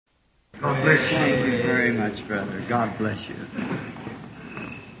God bless you. Thank you very much, brother. God bless you.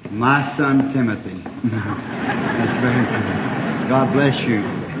 My son Timothy. That's very good. God bless you.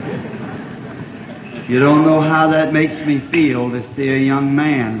 You don't know how that makes me feel to see a young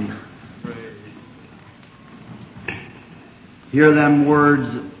man hear them words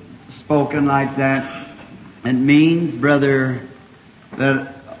spoken like that. It means, brother,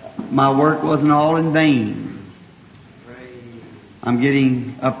 that my work wasn't all in vain. I'm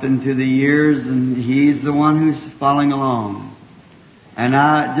getting up into the years, and he's the one who's following along. And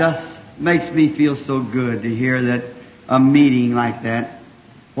it just makes me feel so good to hear that a meeting like that,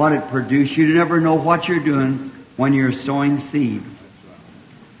 what it produced. You never know what you're doing when you're sowing seeds.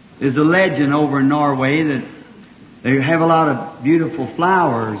 There's a legend over in Norway that they have a lot of beautiful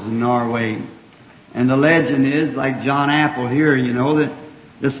flowers in Norway. And the legend is, like John Apple here, you know, that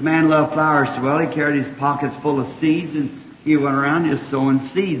this man loved flowers so well, he carried his pockets full of seeds, and he went around just sowing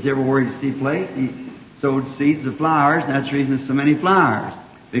seeds everywhere he'd see place. He sowed seeds of flowers, and that's the reason there's so many flowers,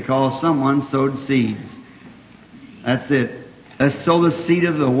 because someone sowed seeds. That's it. Let's sow the seed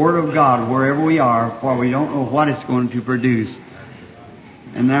of the Word of God wherever we are, for we don't know what it's going to produce.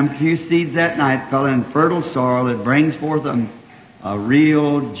 And them few seeds that night fell in fertile soil that brings forth a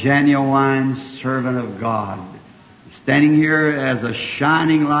real, genuine servant of God, standing here as a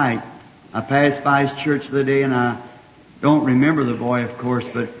shining light. I passed by his church the other day, and I don't remember the boy, of course,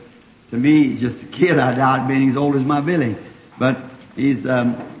 but to me, just a kid, I doubt being as old as my Billy. But he's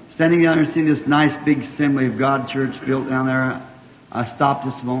standing down there and seeing this nice big Assembly of God church built down there. I stopped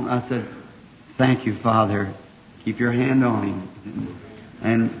this moment. I said, "Thank you, Father. Keep your hand on him."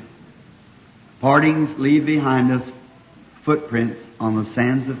 And partings leave behind us footprints on the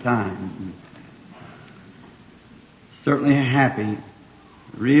sands of time. Certainly a happy,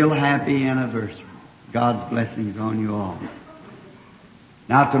 real happy anniversary. God's blessings on you all.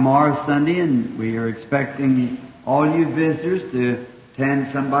 Now tomorrow's Sunday, and we are expecting all you visitors to attend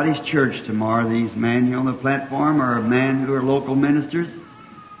somebody's church tomorrow. These men here on the platform are men who are local ministers,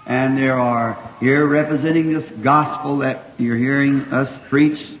 and they are here representing this gospel that you're hearing us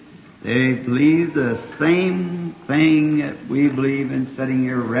preach. They believe the same thing that we believe in, sitting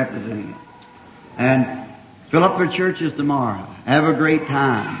here representing it. And fill up their churches tomorrow. Have a great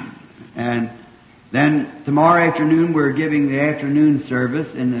time. And then tomorrow afternoon we're giving the afternoon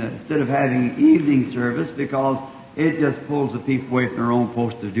service instead of having evening service, because it just pulls the people away from their own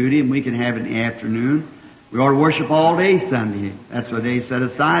post of duty, and we can have it in the afternoon. We ought to worship all day Sunday. That's what they set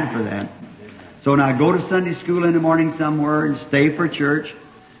aside for that. So now go to Sunday school in the morning somewhere and stay for church.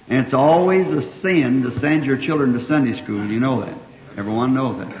 And it's always a sin to send your children to Sunday school. You know that. Everyone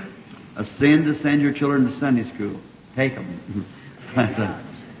knows that. A sin to send your children to Sunday school. Take them.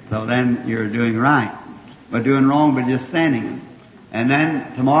 So then you're doing right. But doing wrong by just sending them. And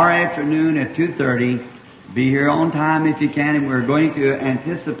then tomorrow afternoon at 2:30, be here on time if you can, and we're going to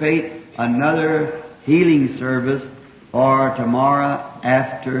anticipate another healing service for tomorrow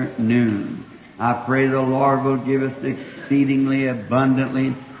afternoon. I pray the Lord will give us exceedingly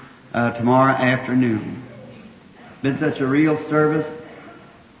abundantly tomorrow afternoon. It's been such a real service.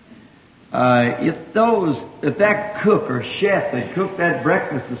 If that cook or chef that cooked that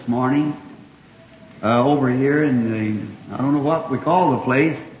breakfast this morning over here in the, I don't know what we call the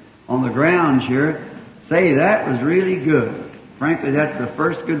place, on the grounds here, say that was really good. Frankly, that's the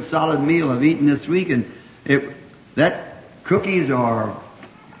first good solid meal I've eaten this week, and that cookies or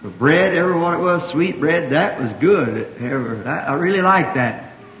the bread, ever what it was, sweet bread, that was good. I really like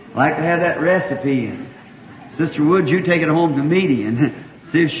that. I like to have that recipe. And Sister Wood, you take it home to Meady and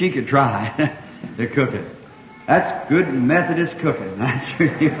see if she could try to cook it. That's good Methodist cooking. That's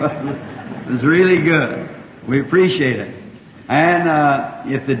it's really good. We appreciate it.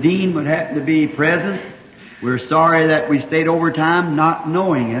 And if the dean would happen to be present, we're sorry that we stayed overtime not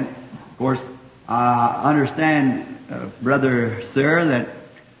knowing it. Of course, I understand, Brother Sir,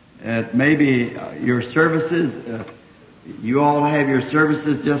 that maybe your services, you all have your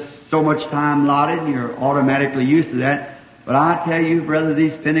services just so much time allotted, and you're automatically used to that. But I tell you, brother,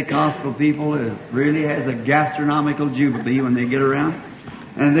 these Pentecostal people, it really has a gastronomical jubilee when they get around.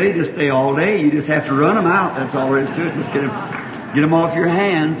 And they just stay all day. You just have to run them out. That's all there is to it. Just get them off your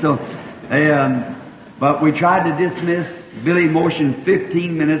hands. So but we tried to dismiss Billy motion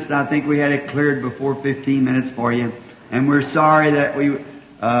 15 minutes. And I think we had it cleared before 15 minutes for you. And we're sorry that we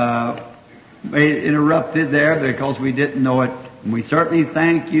interrupted there because we didn't know it. And we certainly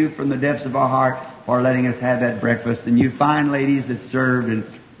thank you from the depths of our heart for letting us have that breakfast. And you fine ladies that served and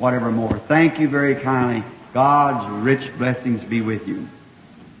whatever more. Thank you very kindly. God's rich blessings be with you.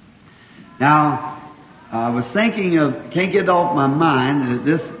 Now, I was thinking of, can't get it off my mind, that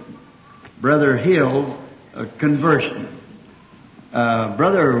this Brother Hill's conversion.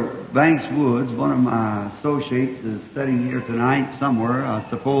 Brother Banks Woods, one of my associates, is sitting here tonight somewhere. I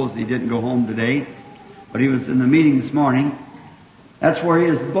suppose he didn't go home today, but he was in the meeting this morning. That's where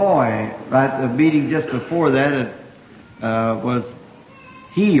his boy, right, the meeting just before that, was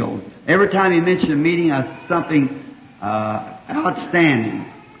healed. Every time he mentioned a meeting, something outstanding.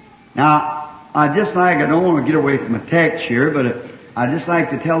 Now, I don't want to get away from a text here, but I just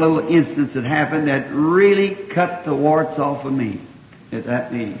like to tell a little instance that happened that really cut the warts off of me at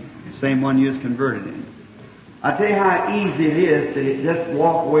that meeting. The same one you was converted in. I tell you how easy it is to just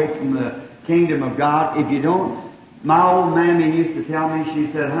walk away from the kingdom of God if you don't. My old mammy used to tell me,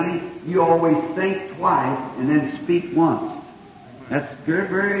 she said, honey, you always think twice and then speak once. That's very,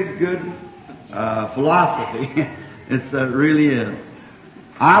 very good philosophy. It really is.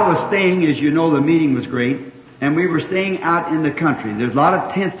 I was staying, as you know, the meeting was great, and we were staying out in the country. There's a lot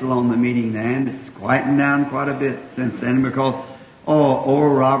of tinsel on the meeting then. It's quieting down quite a bit since then because,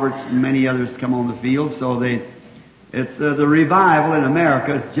 Oral Roberts and many others come on the field, so it's the revival in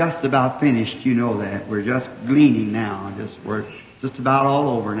America is just about finished. You know that. We're just gleaning now. We're just about all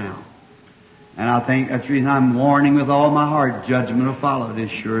over now. And I think that's the reason I'm warning with all my heart, judgment will follow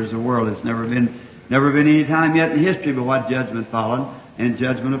this sure as the world. It's never been any time yet in history but what judgment followed, and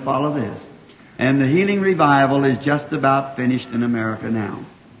judgment will follow this. And the healing revival is just about finished in America now.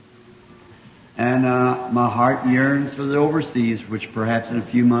 And my heart yearns for the overseas, which perhaps in a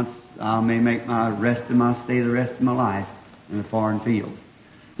few months I may make my stay the rest of my life in the foreign fields.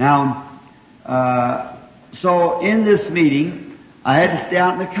 Now, so in this meeting, I had to stay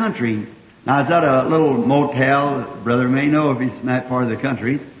out in the country. Now, I was at a little motel, brother may know if he's in that part of the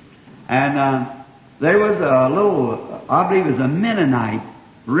country, and there was a little, I believe it was a Mennonite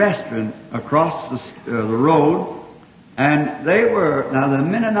restaurant across the road, and now the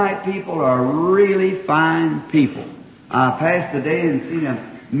Mennonite people are really fine people. I passed the day and seen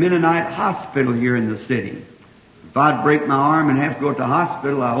a Mennonite hospital here in the city. If I'd break my arm and have to go to the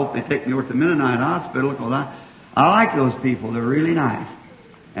hospital, I hope they take me over to the Mennonite hospital, because I like those people. They're really nice.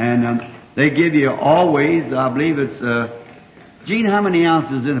 And they give you always, I believe it's, Gene, how many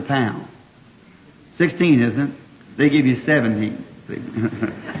ounces in a pound? 16, isn't it? They give you 17. See?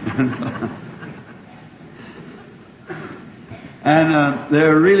 And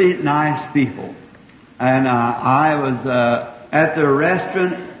they're really nice people. And I was at the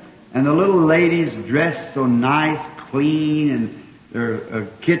restaurant, and the little ladies dressed so nice, clean, and their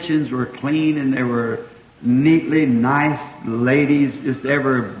kitchens were clean, and they were neatly nice ladies, just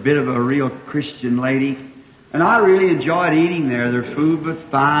every bit of a real Christian lady. And I really enjoyed eating there. Their food was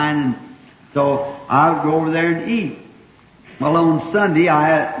fine, and so I would go over there and eat. Well, on Sunday, I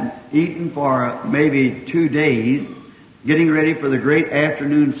had eaten for maybe 2 days, getting ready for the great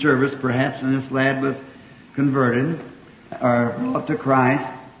afternoon service, perhaps, when this lad was converted or brought to Christ.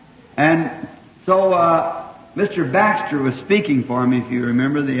 And so Mr. Baxter was speaking for me, if you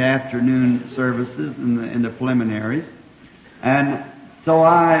remember, the afternoon services in the preliminaries. And so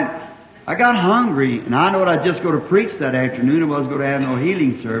I got hungry, and I know I'd just go to preach that afternoon. I wasn't going to have no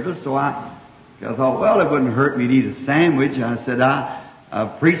healing service, so I thought, well, it wouldn't hurt me to eat a sandwich. I said, I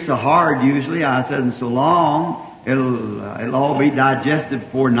preach so hard usually. I said, and so long, it'll all be digested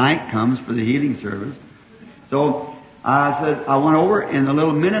before night comes for the healing service. So I said, I went over in the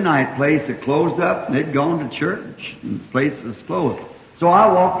little Mennonite place that closed up, and they'd gone to church, and the place was closed. So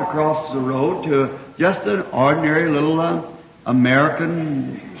I walked across the road to just an ordinary little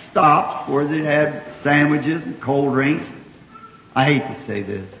American stop where they had sandwiches and cold drinks. I hate to say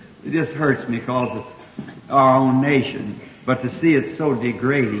this. It just hurts me because it's our own nation. But to see it so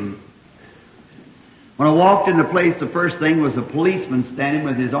degrading. When I walked in the place, the first thing was a policeman standing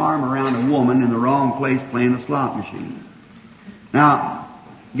with his arm around a woman in the wrong place playing a slot machine. Now,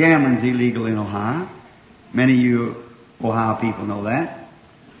 gambling's illegal in Ohio. Many of you Ohio people know that.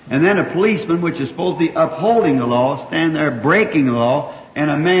 And then a policeman, which is supposed to be upholding the law, stand there breaking the law,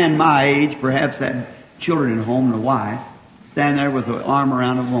 and a man my age, perhaps had children at home and a wife, stand there with an arm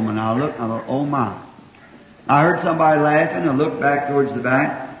around a woman. I looked and I thought, oh my. I heard somebody laughing. I looked back towards the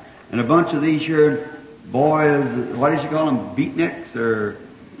back, and a bunch of these here boys, what did you call them, beatniks or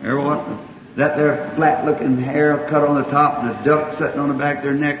what? That there flat-looking hair cut on the top and a duck sitting on the back of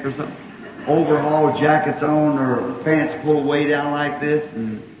their neck or something. Overall jackets on or pants pulled way down like this.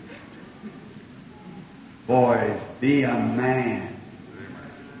 And boys, be a man.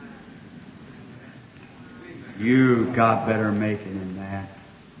 You got better making than that.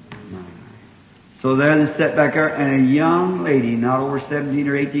 So there they sat back there, and a young lady, not over 17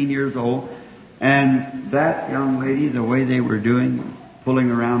 or 18 years old, and that young lady, the way they were doing,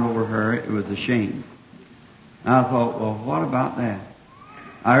 pulling around over her. It was a shame. And I thought, well, what about that?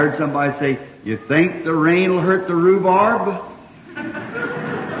 I heard somebody say, you think the rain will hurt the rhubarb?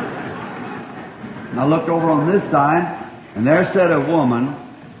 And I looked over on this side, and there sat a woman.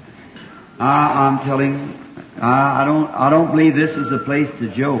 I'm telling, I don't believe this is a place to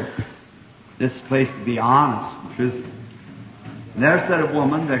joke. This is a place to be honest and truthful. And there sat a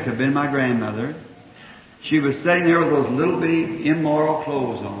woman that could have been my grandmother. She was sitting there with those little bitty immoral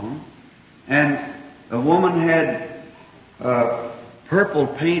clothes on, and the woman had purple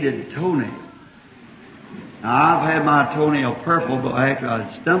painted toenails. Now, I've had my toenail purple, but actually I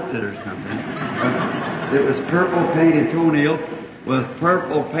stumped it or something. It was purple painted toenail with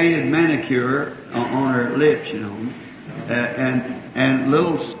purple painted manicure on her lips, you know, and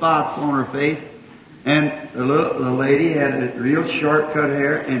little spots on her face. And the lady had a real short cut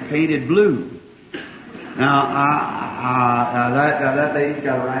hair and painted blue. Now, that lady's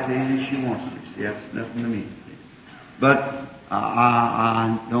got a right hand if she wants to. See, that's nothing to me. But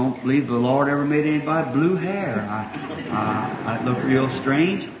I don't believe the Lord ever made anybody blue hair. It looked real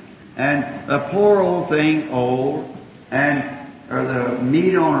strange. And the poor old thing, and the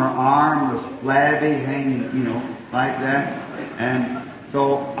meat on her arm was flabby, hanging, you know, like that. And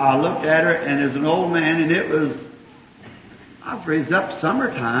so I looked at her, and there's an old man, and it was, I was up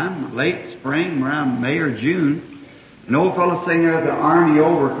summertime, late spring, around May or June. An old fellow sitting there with an army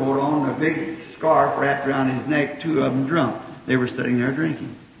overcoat on, a big scarf wrapped around his neck, two of them drunk. They were sitting there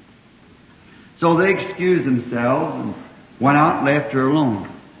drinking. So they excused themselves and went out and left her alone.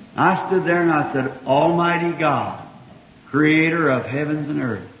 I stood there and I said, Almighty God, Creator of heavens and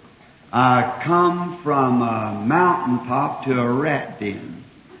earth, I come from a mountaintop to a rat den.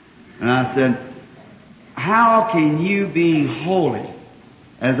 And I said, how can you, being holy,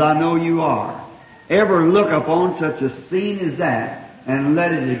 as I know you are, ever look upon such a scene as that and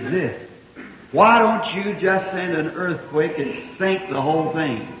let it exist? Why don't you just send an earthquake and sink the whole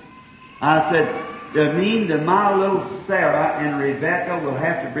thing? I said, that mean that my little Sarah and Rebecca will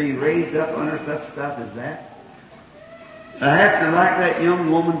have to be raised up under such stuff as that? I have to like that young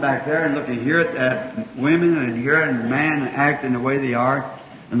woman back there and look and hear at that women and hear at man acting the way they are,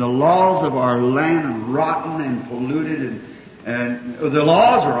 and the laws of our land rotten and polluted, and the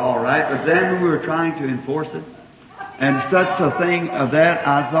laws are all right, but then we were trying to enforce it, and such a thing of that,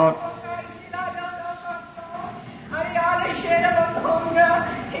 I thought,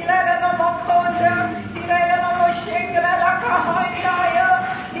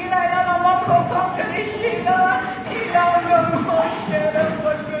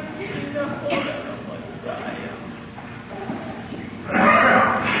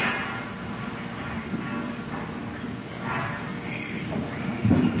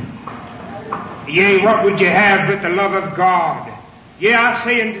 Yea, what would you have but the love of God? Yea, I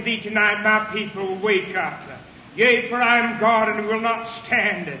say unto thee tonight, my people, wake up. Yea, for I am God and will not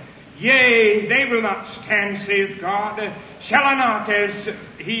stand. Yea, they will not stand, saith God. Shall I not, as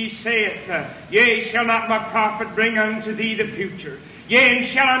he saith, yea, shall not my prophet bring unto thee the future? Yea, and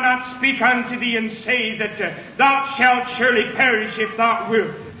shall I not speak unto thee and say that thou shalt surely perish if thou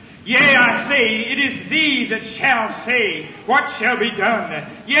wilt? Yea, I say, it is thee that shall say what shall be done.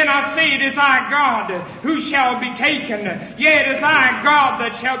 Yea, and I say, it is I, God, who shall be taken. Yea, it is I, God,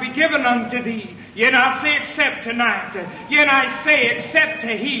 that shall be given unto thee. Yea, and I say, except tonight. Yea, and I say, except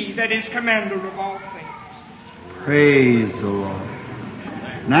to he that is commander of all things. Praise the Lord.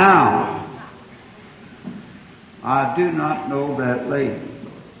 Now, I do not know that lady.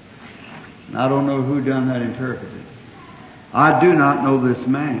 I don't know who done that interpretation. I do not know this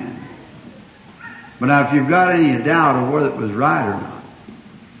man. But now if you've got any doubt of whether it was right or not,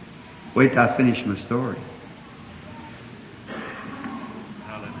 wait till I finish my story.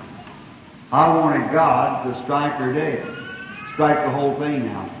 I wanted God to strike her dead. Strike the whole thing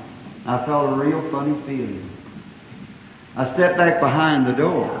out. I felt a real funny feeling. I stepped back behind the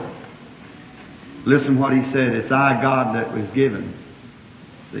door. Listen what he said. It's I, God, that was given.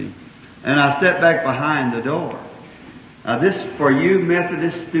 See? And I stepped back behind the door. Now this is for you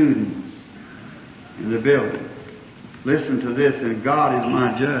Methodist students in the building. Listen to this, and God is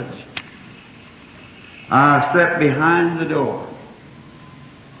my judge. I stepped behind the door.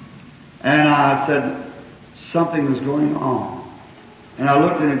 And I said something was going on. And I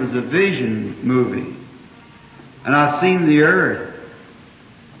looked and it was a vision movie. And I seen the earth.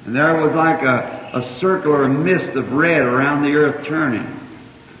 And there was like a circle or a mist of red around the earth turning.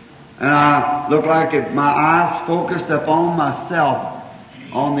 And I looked like if my eyes focused upon myself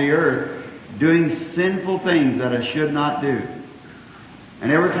on the earth, doing sinful things that I should not do.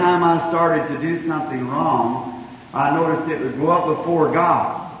 And every time I started to do something wrong, I noticed it would go up before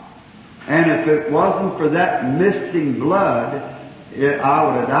God. And if it wasn't for that misting blood, I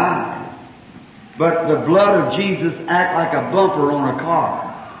would have died. But the blood of Jesus acted like a bumper on a car.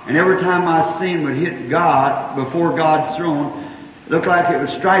 And every time my sin would hit God, before God's throne, it looked like it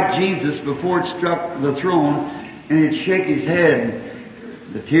would strike Jesus before it struck the throne, and he'd shake his head.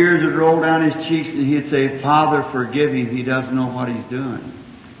 The tears would roll down his cheeks, and he'd say, Father, forgive him. He doesn't know what he's doing.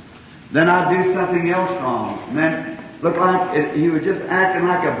 Then I'd do something else wrong. And then it looked like he was just acting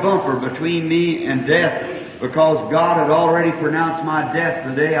like a bumper between me and death, because God had already pronounced my death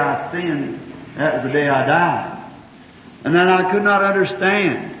the day I sinned. That was the day I died. And then I could not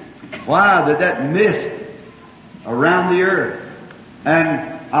understand why that mist around the earth. And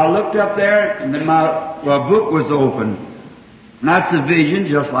I looked up there, and then my book was open. And that's a vision,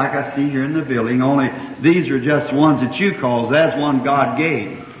 just like I see here in the building, only these are just ones that you call. That's one God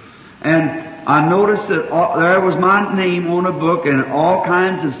gave. And I noticed that there was my name on a book, and all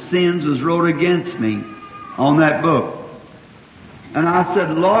kinds of sins was wrote against me on that book. And I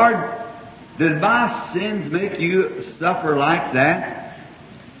said, Lord, did my sins make you suffer like that?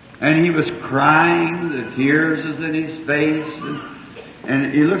 And he was crying, the tears was in his face,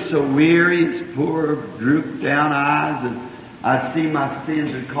 and he looked so weary, his poor drooped down eyes, and I'd see my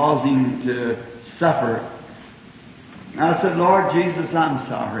sins had caused him to suffer. And I said, Lord Jesus, I'm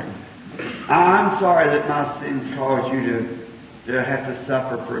sorry. I'm sorry that my sins caused you to have to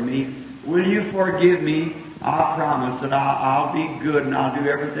suffer for me. Will you forgive me? I promise that I'll be good and I'll do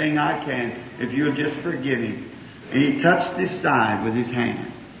everything I can if you'll just forgive me. And he touched his side with his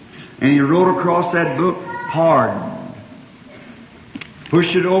hand. And he wrote across that book, pardon.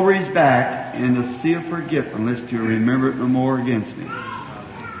 Pushed it over his back in the sea of forgetfulness to remember it no more against me.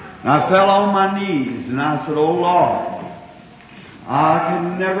 And I fell on my knees and I said, Oh Lord, I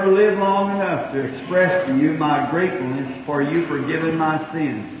can never live long enough to express to you my gratefulness for you forgiving my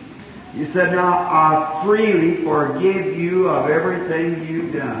sins. You said, now I freely forgive you of everything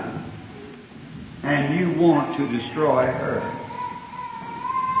you've done. And you want to destroy her.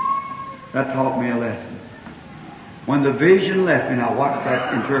 That taught me a lesson. When the vision left me, and I watched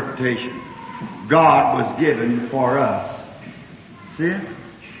that interpretation, God was given for us. See it?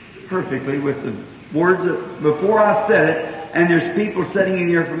 Perfectly with the words that, before I said it, and there's people sitting in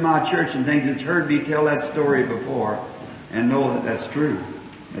here from my church and things that's heard me tell that story before and know that that's true.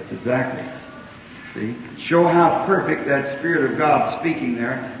 That's exactly. See? Show how perfect that Spirit of God speaking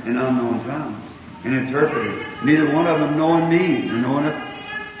there in unknown tongues and interpreting. Neither one of them knowing me or knowing it.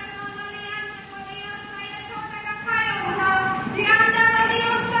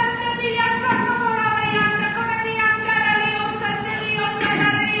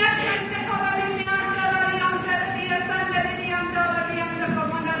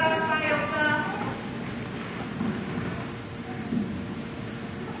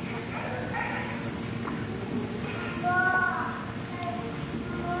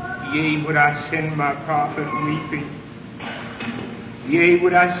 Yea, would I send my prophet weeping? Yea,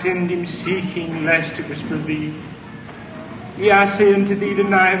 would I send him seeking, lest it was for thee? Yea, I say unto thee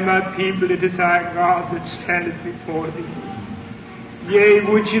tonight, my people, it is I, God, that standeth before thee. Yea,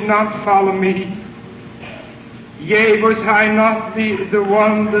 would you not follow me? Yea, was I not the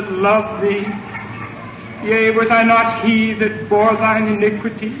one that loved thee? Yea, was I not he that bore thine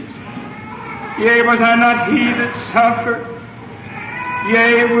iniquities? Yea, was I not he that suffered?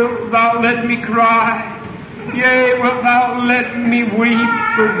 Yea, wilt thou let me cry? Yea, wilt thou let me weep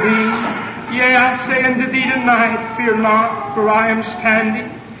for thee? Yea, I say unto thee tonight, fear not, for I am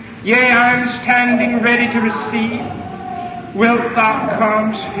standing. Yea, I am standing ready to receive. Wilt thou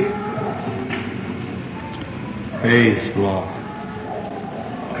come, Spirit? Praise God.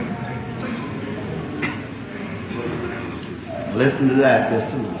 Listen to that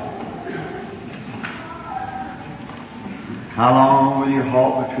just a minute. How long will you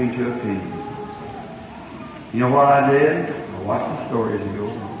halt between two opinions? You know what I did? I watched the story as it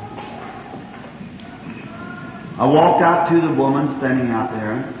goes on. I walked out to the woman standing out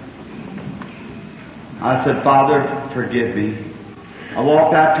there. I said, Father, forgive me. I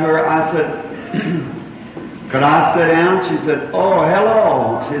walked out to her. I said, could I sit down? She said, oh,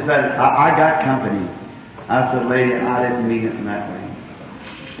 hello. She said, I got company. I said, lady, I didn't mean it in that way.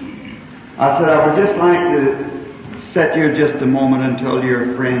 I said, I would just like to sit here just a moment until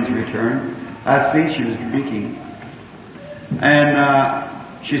your friends return. I see she was drinking.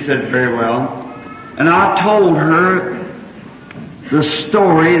 And she said, very well. And I told her the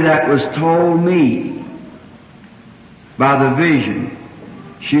story that was told me by the vision.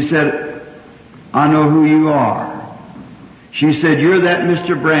 She said, I know who you are. She said, you're that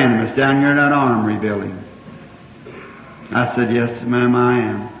Mr. Branham that's down here in that armory building. I said, yes, ma'am, I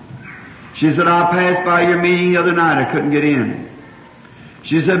am. She said, I passed by your meeting the other night. I couldn't get in.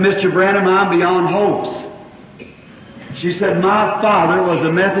 She said, Mr. Branham, I'm beyond hopes. She said, my father was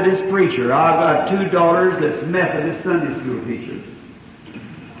a Methodist preacher. I've got 2 daughters that's Methodist Sunday school teachers.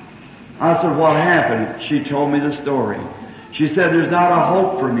 I said, what happened? She told me the story. She said, there's not a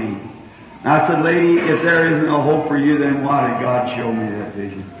hope for me. I said, lady, if there isn't a hope for you, then why did God show me that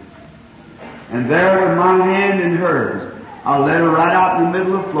vision? And there with my hand in hers, I led her right out in the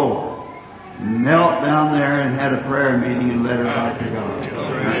middle of the floor, knelt down there and had a prayer meeting and led her back to God.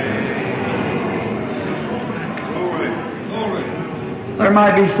 There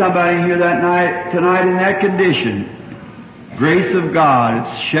might be somebody here tonight in that condition. Grace of God,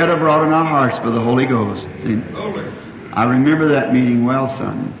 it's shed abroad in our hearts by the Holy Ghost. See? I remember that meeting well,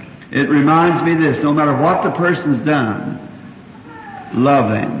 son. It reminds me of this, no matter what the person's done, love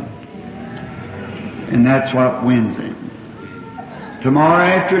them. And that's what wins them. Tomorrow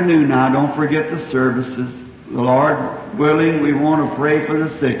afternoon now, don't forget the services. The Lord willing, we want to pray for the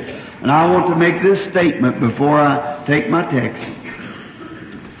sick. And I want to make this statement before I take my text.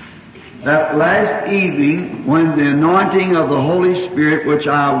 That last evening, when the anointing of the Holy Spirit, which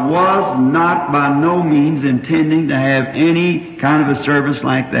I was not by no means intending to have any kind of a service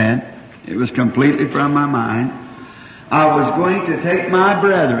like that, it was completely from my mind, I was going to take my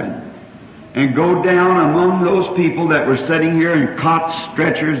brethren and go down among those people that were sitting here in cots,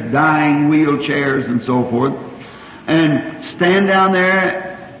 stretchers, dying, wheelchairs, and so forth, and stand down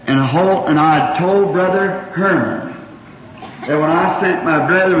there and halt. And I had told Brother Herman that when I sent my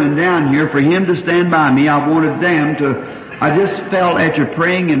brethren down here for him to stand by me, I wanted them to, I just felt after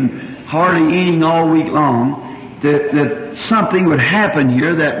praying and hardly eating all week long, that something would happen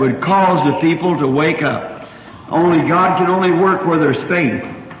here that would cause the people to wake up. Only God can only work where there's faith.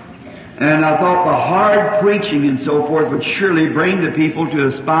 And I thought the hard preaching and so forth would surely bring the people to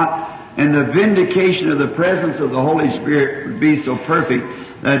a spot, and the vindication of the presence of the Holy Spirit would be so perfect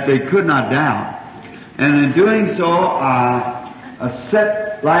that they could not doubt. And in doing so, I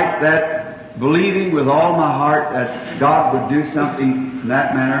sat like that, believing with all my heart that God would do something in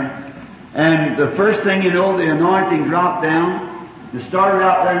that manner. And the first thing you know, the anointing dropped down. It started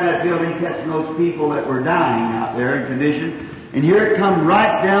out there in that building, catching those people that were dying out there in condition. And here it come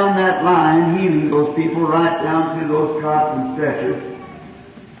right down that line, healing those people right down to those cots and stretchers,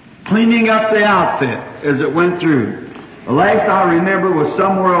 cleaning up the outfit as it went through. The last I remember was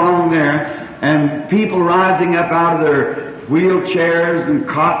somewhere along there, and people rising up out of their wheelchairs and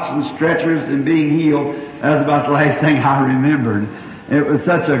cots and stretchers and being healed. That was about the last thing I remembered. It was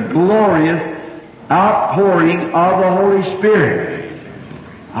such a glorious outpouring of the Holy Spirit.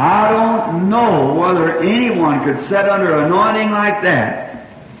 I don't know whether anyone could sit under anointing like that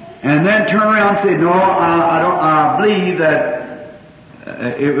and then turn around and say, no, I believe that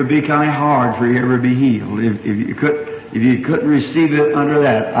it would be kind of hard for you to ever be healed. If you couldn't receive it under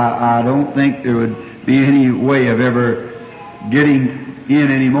that, I don't think there would be any way of ever getting in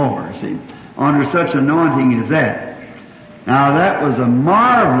anymore, see, under such anointing as that. Now that was a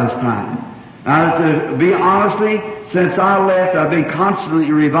marvelous time. Now to be honestly, since I left, I've been constantly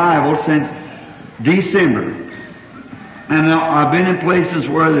in revival since December. And I've been in places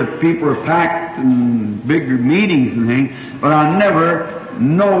where the people are packed and bigger meetings and things, but I never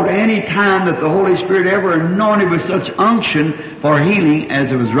knowed any time that the Holy Spirit ever anointed with such unction for healing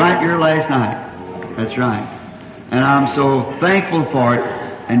as it was right here last night. That's right. And I'm so thankful for it.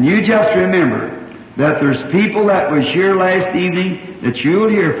 And you just remember that there's people that was here last evening that you'll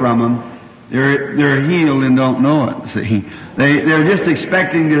hear from them. They're healed and don't know it. See, they're just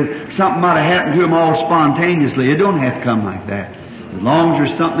expecting that something might have happened to them all spontaneously. It don't have to come like that. As long as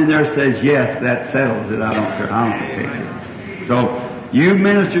there's something in there that says yes, that settles it. I don't care. I don't fix it. So you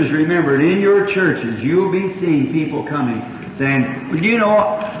ministers remember, in your churches you'll be seeing people coming saying, well, you know,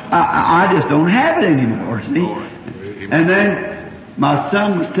 I just don't have it anymore. See, and then my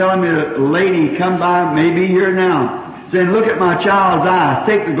son was telling me a lady come by, maybe here now, saying, look at my child's eyes,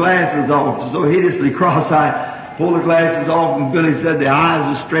 take the glasses off. So hideously cross-eyed, pull the glasses off, and Billy said the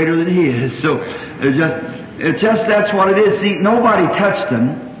eyes are straighter than his. So it's just that's what it is. See, nobody touched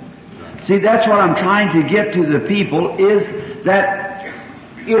them. See, that's what I'm trying to get to the people, is that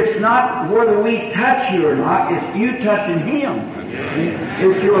it's not whether we touch you or not, it's you touching Him.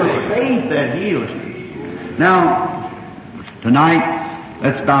 It's your faith that heals you. Now, tonight,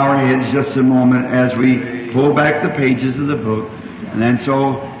 let's bow our heads just a moment as we pull back the pages of the book, and then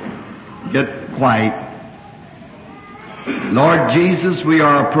so get quiet. Lord Jesus, we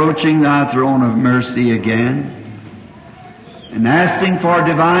are approaching Thy throne of mercy again and asking for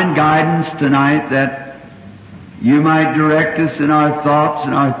divine guidance tonight, that You might direct us in our thoughts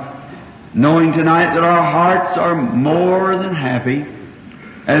and our knowing tonight that our hearts are more than happy.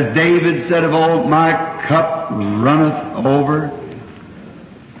 As David said of old, my cup runneth over.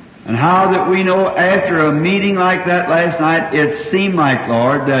 And how that we know after a meeting like that last night, it seemed like,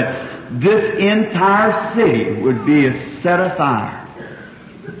 Lord, that this entire city would be set afire.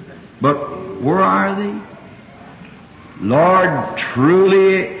 But where are they? Lord,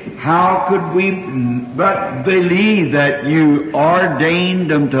 truly, how could we but believe that you ordained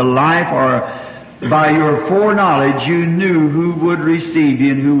them to life, or by your foreknowledge you knew who would receive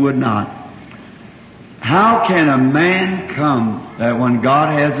you and who would not? How can a man come that when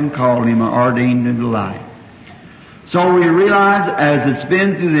God hasn't called him or ordained him to life? So we realize, as it's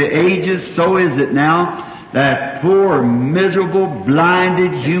been through the ages, so is it now, that poor, miserable,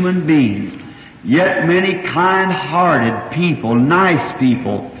 blinded human beings, yet many kind-hearted people, nice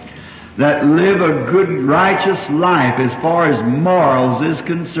people, that live a good, righteous life as far as morals is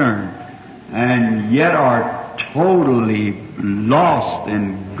concerned, and yet are totally lost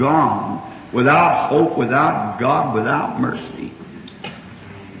and gone, without hope, without God, without mercy.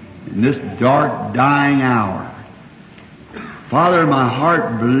 In this dark, dying hour, Father, my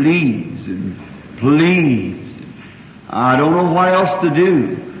heart bleeds and pleads. I don't know what else to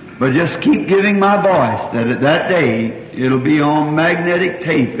do, but just keep giving my voice that at that day it'll be on magnetic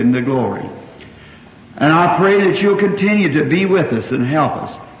tape in the glory. And I pray that you'll continue to be with us and help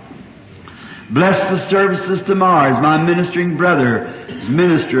us. Bless the services tomorrow as my ministering brother is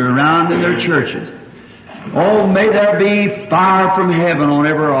minister around in their churches. Oh, may there be fire from heaven on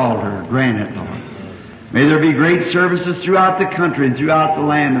every altar. Grant it, Lord. May there be great services throughout the country and throughout the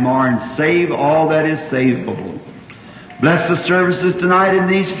land tomorrow, and save all that is savable. Bless the services tonight in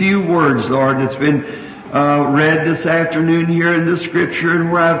these few words, Lord, that's been read this afternoon here in the Scripture,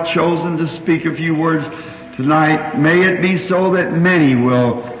 and where I've chosen to speak a few words tonight. May it be so that many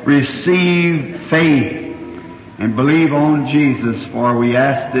will receive faith and believe on Jesus, for we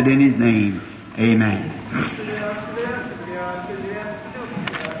ask it in His name. Amen.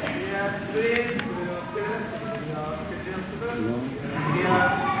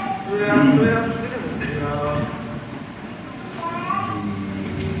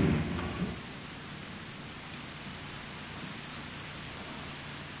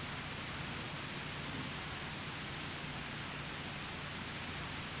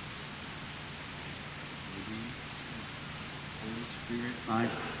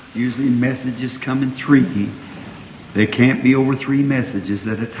 Usually messages come in three. There can't be over 3 messages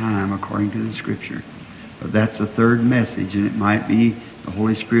at a time according to the Scripture. But that's the third message, and it might be the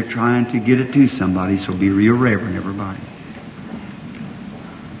Holy Spirit trying to get it to somebody, so be real reverent, everybody.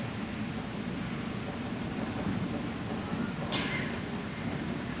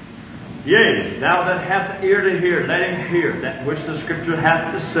 Yea, thou that hast ear to hear, let him hear that which the Scripture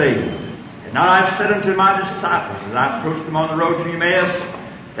hath to say. And now I've said unto my disciples, as I approached them on the road to Emmaus,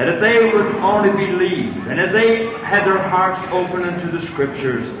 that if they would only believe, and if they had their hearts open unto the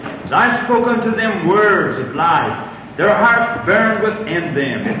Scriptures, as I spoke unto them words of life, their hearts burned within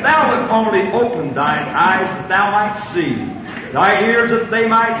them. If thou would only open thine eyes that thou might see, thy ears that they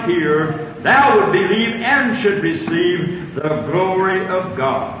might hear, thou would believe and should receive the glory of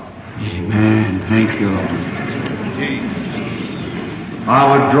God. Amen. Thank you, Lord. Jesus. I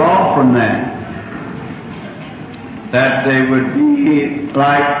would draw from that they would be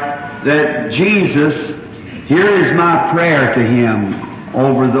like that. Jesus, here is my prayer to Him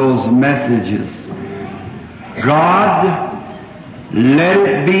over those messages. God, let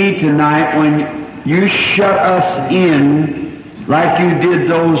it be tonight when you shut us in like you did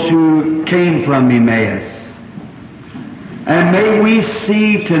those who came from Emmaus. And may we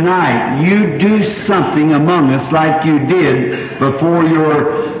see tonight you do something among us like you did before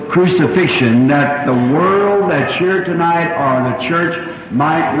your crucifixion, that the world that's here tonight or the church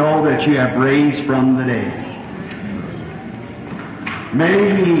might know that you have raised from the dead.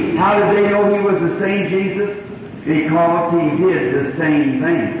 Maybe, how did they know He was the same Jesus? Because He did the same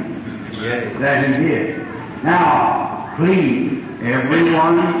thing that He did. Now, please,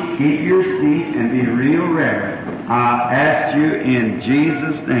 everyone, keep your seat and be real reverent. I ask you in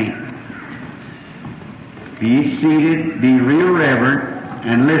Jesus' name. Be seated, be real reverent,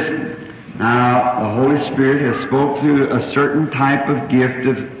 and listen. Now, the Holy Spirit has spoke through a certain type of gift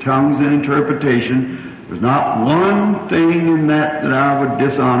of tongues and interpretation. There's not one thing in that I would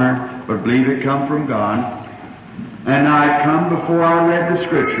dishonor, but believe it come from God. And I come before I read the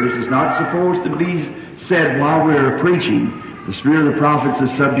Scriptures. It's not supposed to be said while we're preaching. The spirit of the prophets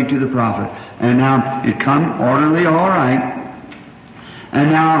is subject to the prophet. And now, it come orderly, all right.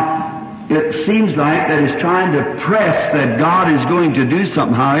 And now, it seems like that is trying to press that God is going to do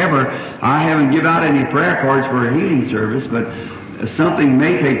something. However, I haven't given out any prayer cards for a healing service, but something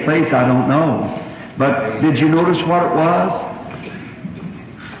may take place, I don't know. But did you notice what it was?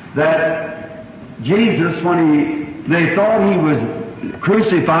 That Jesus, when they thought he was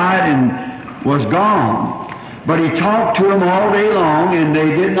crucified and was gone, but he talked to them all day long, and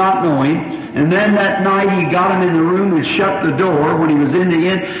they did not know him. And then that night he got him in the room and shut the door when he was in the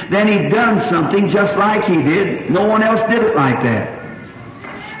inn. Then he done something just like he did. No one else did it like that.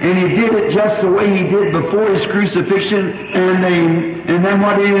 And he did it just the way he did before his crucifixion. And then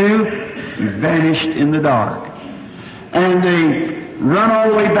what did he do? He vanished in the dark. And they run all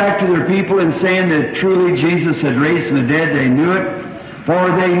the way back to their people and saying that truly Jesus had raised from the dead. They knew it.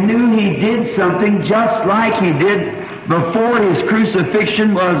 For they knew he did something just like he did before his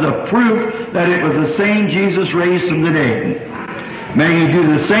crucifixion, was a proof that it was the same Jesus raised from the dead. May he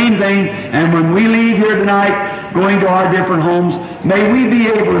do the same thing, and when we leave here tonight, going to our different homes, may we be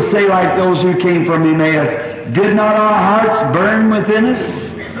able to say like those who came from Emmaus, did not our hearts burn within us?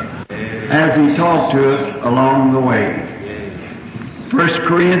 As he talked to us along the way. 1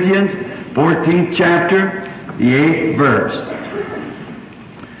 Corinthians, 14th chapter, the 8th verse.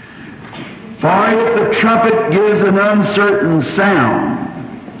 For if the trumpet gives an uncertain sound,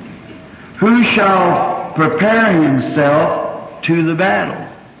 who shall prepare himself to the battle?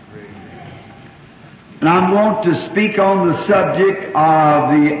 And I'm going to speak on the subject of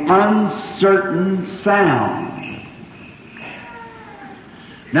the uncertain sound.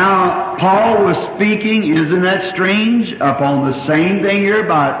 Now, Paul was speaking, isn't that strange, upon the same thing here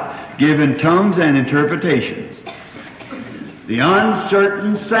about giving tongues and interpretations. The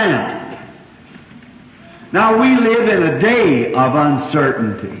uncertain sound. Now, we live in a day of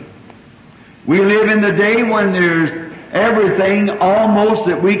uncertainty. We live in the day when there's everything almost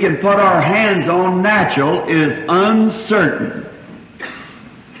that we can put our hands on natural is uncertain.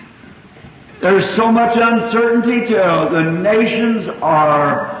 There's so much uncertainty till the nations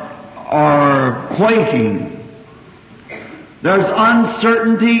are quaking. There's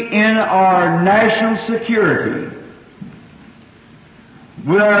uncertainty in our national security.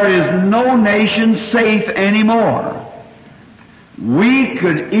 There is no nation safe anymore. We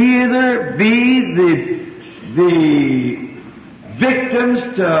could either be the victims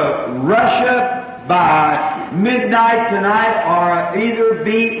to Russia by midnight tonight, or either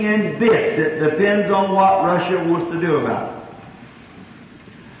be in bits. It depends on what Russia wants to do about it.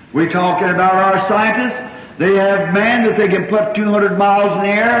 We're talking about our scientists. They have man that they can put 200 miles in the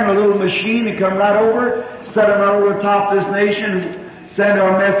air in a little machine and come right over, set them right over the top of this nation, send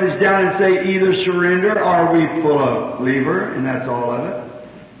our message down and say either surrender or we pull a lever, and that's all of it.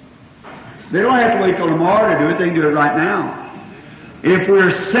 They don't have to wait till tomorrow to do it. They can do it right now. If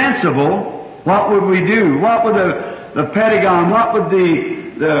we're sensible, what would we do? What would the Pentagon, what would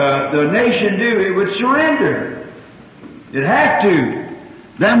the nation do? It would surrender. It'd have to.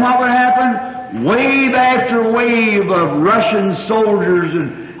 Then what would happen? Wave after wave of Russian soldiers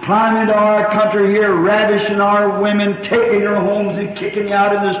and climb into our country here, ravishing our women, taking their homes and kicking you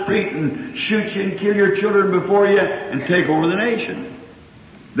out in the street and shoot you and kill your children before you and take over the nation.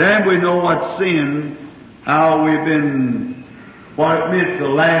 Then we know what's sin, how we've been, what it meant to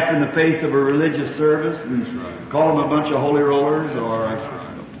laugh in the face of a religious service and call them a bunch of holy rollers, or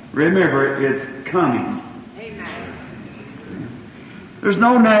remember, it's coming. There's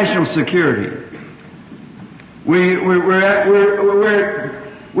no national security. We're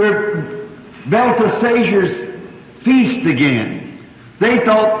Belteshazzar's feast again. They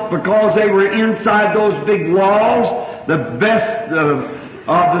thought because they were inside those big walls, the best of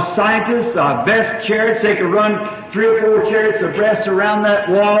the scientists, the best chariots, they could run 3 or 4 chariots abreast around that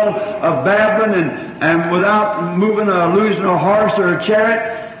wall of Babylon and without losing a horse or a chariot,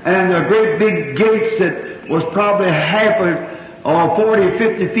 and the great big gates that was probably 40,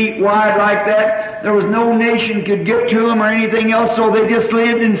 50 feet wide like that. There was no nation could get to them or anything else, so they just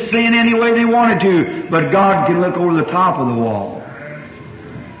lived in sin any way they wanted to. But God can look over the top of the wall.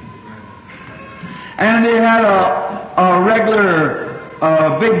 And they had a regular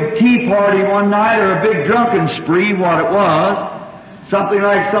big tea party one night, or a big drunken spree, what it was. Something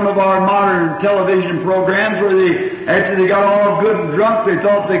like some of our modern television programs where after they got all good and drunk, they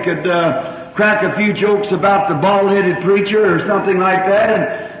thought they could crack a few jokes about the bald-headed preacher or something like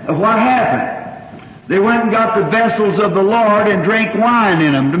that. And what happened? They went and got the vessels of the Lord and drank wine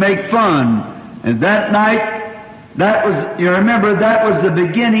in them to make fun. And that night, you remember, that was the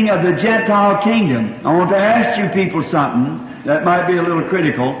beginning of the Gentile kingdom. I want to ask you people something that might be a little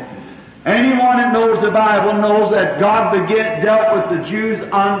critical. Anyone that knows the Bible knows that God dealt with the Jews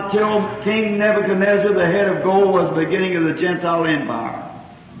until King Nebuchadnezzar, the head of gold, was the beginning of the Gentile Empire.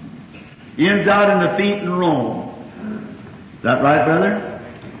 He ends out in defeat in Rome. Is that right, brother?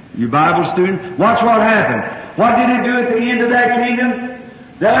 You Bible student? Watch what happened. What did he do at the end of that kingdom?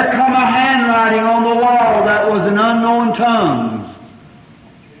 There come a handwriting on the wall that was in unknown tongues.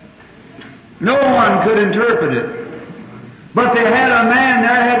 No one could interpret it. But they had a man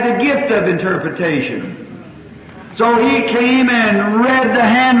there had the gift of interpretation. So he came and read the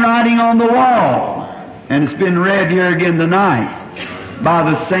handwriting on the wall. And it's been read here again tonight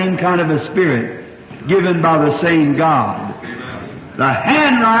by the same kind of a spirit given by the same God. The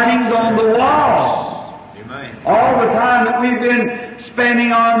handwriting's on the wall. All the time that we've been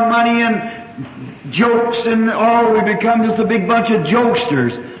spending our money and jokes and all, we become just a big bunch of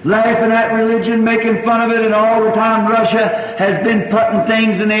jokesters, laughing at religion, making fun of it, and all the time Russia has been putting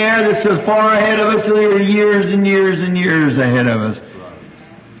things in the air that's so far ahead of us, so they are years and years and years ahead of us.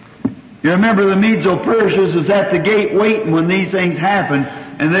 You remember the Medes-Persians was at the gate waiting when these things happened,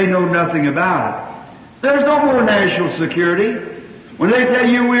 and they know nothing about it. There's no more national security. When they tell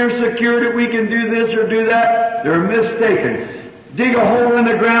you we're secure, that we can do this or do that, they're mistaken. Dig a hole in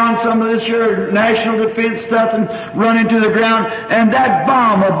the ground, some of this here national defense stuff, and run into the ground, and that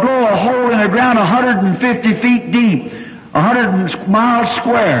bomb will blow a hole in the ground 150 feet deep, 100 miles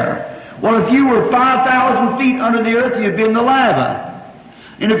square. Well, if you were 5,000 feet under the earth, you'd be in the lava.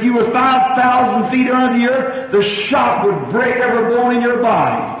 And if you was 5,000 feet under the earth, the shock would break every bone in your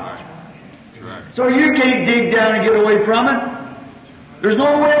body. So you can't dig down and get away from it. There's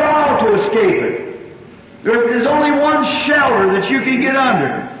no way at all to escape it. There's only one shelter that you can get under.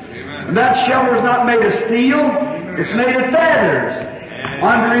 And that shelter is not made of steel, it's made of feathers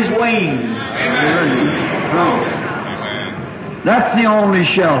under his wings. That's the only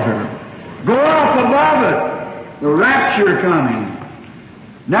shelter. Go up above it. The rapture coming.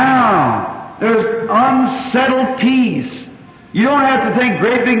 Now, there's unsettled peace. You don't have to think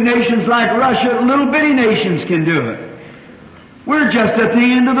great big nations like Russia, little bitty nations can do it. We're just at the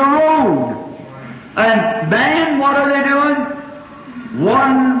end of the road. And man, what are they doing?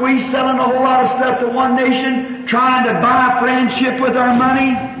 We selling a whole lot of stuff to one nation, trying to buy friendship with our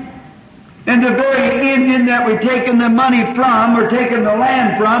money. And the very Indian that we're taking the money from, we're taking the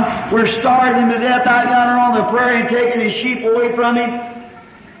land from, we're starving to death out yonder on the prairie and taking his sheep away from him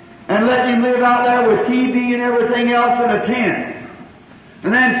and letting him live out there with TV and everything else in a tent.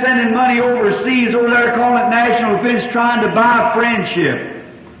 And then sending money overseas over there, calling it national defense, trying to buy friendship.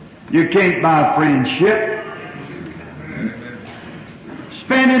 You can't buy friendship.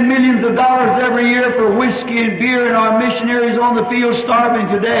 Spending millions of dollars every year for whiskey and beer, and our missionaries on the field starving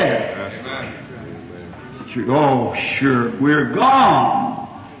to death. Oh, sure, we're gone.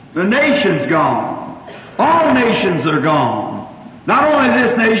 The nation's gone. All nations are gone. Not only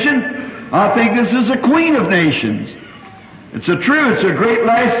this nation, I think this is a queen of nations. It's a great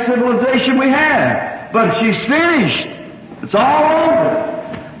last civilization we have. But she's finished. It's all over.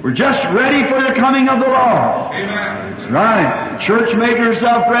 We're just ready for the coming of the Lord. Amen. That's right. The church making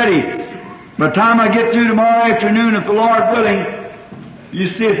herself ready. By the time I get through tomorrow afternoon, if the Lord willing, you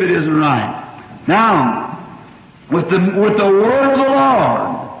see if it isn't right. Now, with the word of the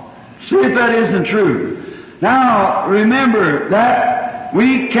Lord, see if that isn't true. Now, remember that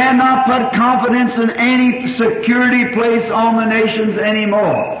we cannot put confidence in any security place on the nations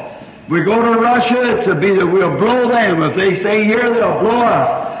anymore. We go to Russia, we'll blow them. If they stay here, they'll blow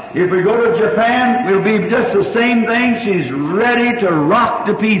us. If we go to Japan, it'll be just the same thing. She's ready to rock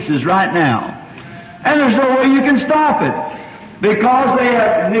to pieces right now. And there's no way you can stop it. Because they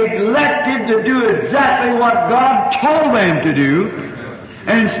have neglected to do exactly what God told them to do.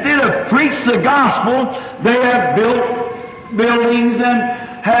 And instead of preach the gospel, they have built buildings and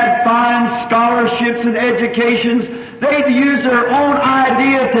had fine scholarships and educations. They've used their own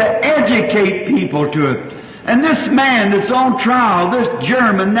idea to educate people to it. And this man that's on trial, this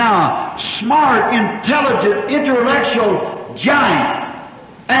German now, smart, intelligent, intellectual giant,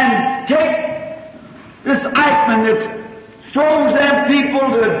 and take this Eichmann that throws them people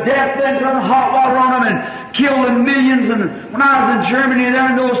to death, then turn hot water on them and kill the millions. And when I was in Germany, there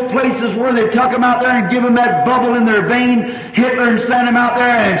in those places where they tuck them out there and give them that bubble in their vein, Hitler and send them out there,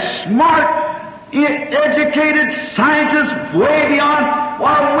 and smart, educated scientists way beyond.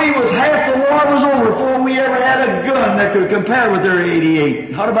 While we was half the war was over before we ever had a gun that could compare with their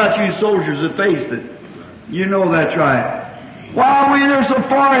 88. How about you soldiers that faced it? You know that's right. While they're so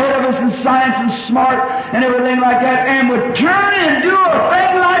far ahead of us in science and smart and everything like that, and would turn and do a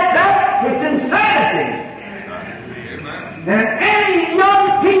thing like that, it's insanity. And any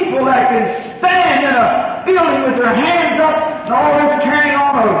young people that can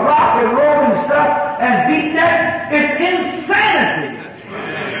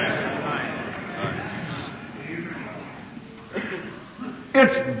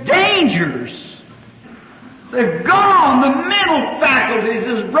It's dangerous. They've gone. The mental faculties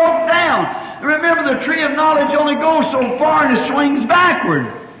is broke down. Remember, the tree of knowledge only goes so far and it swings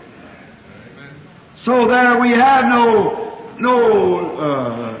backward. So there we have no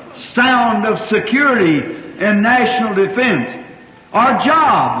sound of security and national defense. Our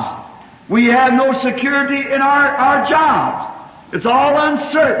jobs. We have no security in our jobs. It's all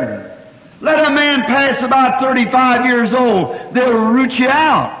uncertain. Let a man pass about 35 years old, they'll root you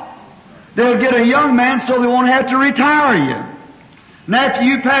out. They'll get a young man so they won't have to retire you. And after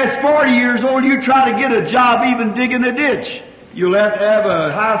you pass 40 years old, you try to get a job even digging a ditch. You'll have to have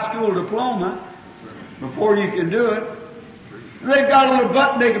a high school diploma before you can do it. They've got a little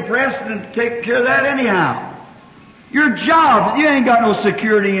button they can press and take care of that anyhow. Your job, you ain't got no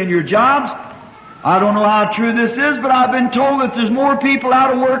security in your jobs. I don't know how true this is, but I've been told that there's more people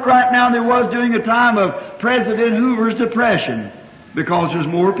out of work right now than there was during the time of President Hoover's Depression, because there's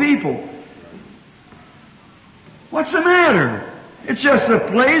more people. What's the matter? It's just a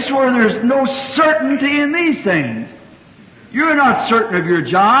place where there's no certainty in these things. You're not certain of your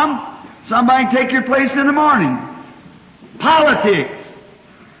job. Somebody can take your place in the morning. Politics.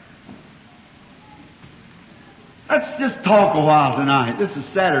 Let's just talk a while tonight. This is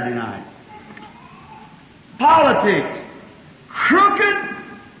Saturday night. Politics. Crooked.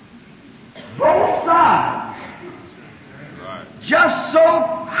 Both sides. Just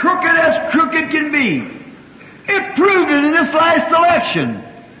so crooked as crooked can be. It proved it in this last election.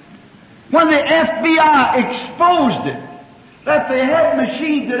 When the FBI exposed it, that they had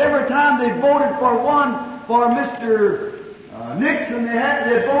machines that every time they voted for Mr. Nixon,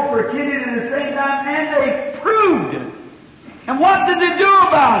 they vote for Kennedy at the same time, and they proved it. And what did they do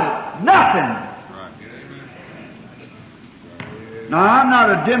about it? Nothing. Now, I'm not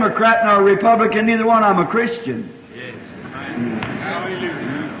a Democrat nor a Republican, neither one. I'm a Christian.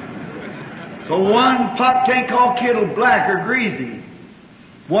 So one pot can't call kettle black or greasy.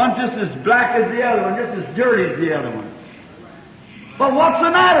 One's just as black as the other one, just as dirty as the other one. But what's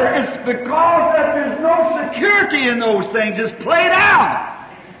the matter? It's because that there's no security in those things. It's played out.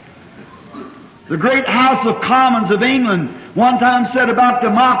 The great House of Commons of England one time said about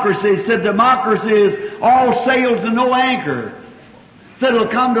democracy, said democracy is all sails and no anchor. Said it'll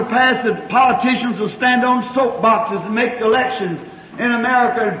come to pass that politicians will stand on soapboxes and make elections in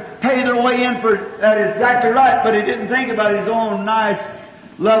America and pay their way in for that. Exactly right, but he didn't think about his own nice,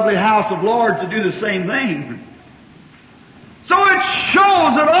 lovely House of Lords to do the same thing. So it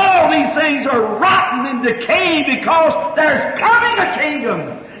shows that all these things are rotten and decayed because there's coming a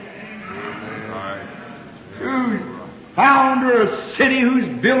kingdom. Whose founder a city, whose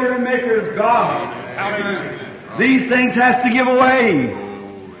builder and maker is God. Hallelujah. These things has to give away.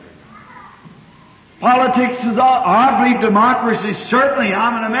 Politics is all, I believe democracy, certainly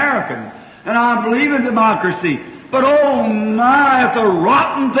I'm an American, and I believe in democracy. But oh my, at the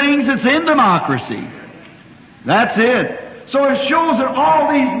rotten things that's in democracy. That's it. So it shows that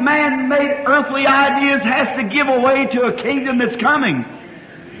all these man-made earthly ideas has to give away to a kingdom that's coming.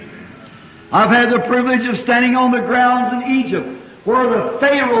 I've had the privilege of standing on the grounds in Egypt where the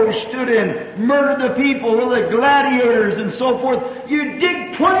Pharaoh stood and murdered the people, where the gladiators and so forth. You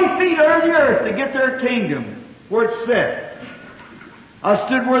dig 20 feet under the earth to get their kingdom, where it's set. I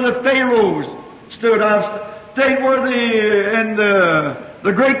stood where the Pharaohs stood. I've stayed where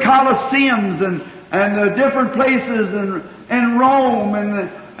the great Colosseums and the different places in Rome and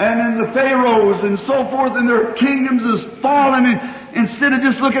in the Pharaohs and so forth, and their kingdoms is fallen. And instead of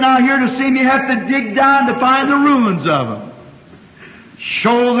just looking out here to see them, you have to dig down to find the ruins of them.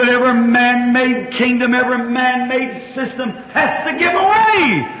 Show that every man-made kingdom, every man-made system has to give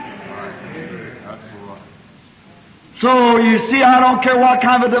away. So you see, I don't care what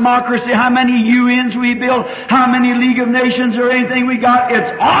kind of democracy, how many UNs we build, how many League of Nations or anything we got,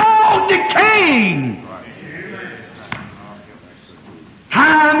 it's all decaying.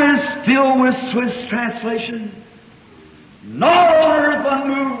 Time is filled with Swiss translation. Not on earth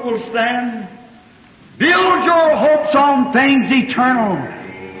unmoved will stand. Build your hopes on things eternal.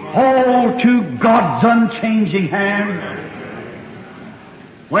 Hold to God's unchanging hand.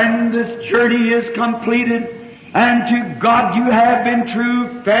 When this journey is completed, and to God you have been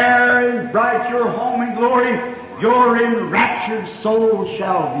true, fair and bright your home in glory, your enraptured soul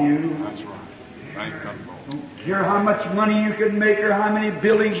shall view. That's right. Don't care how much money you could make, or how many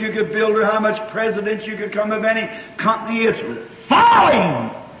buildings you could build, or how much presidents you could come of any company. It's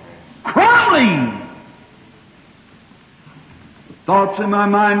falling, crumbling. Thoughts in my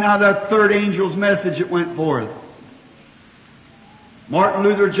mind now, that third angel's message that went forth. Martin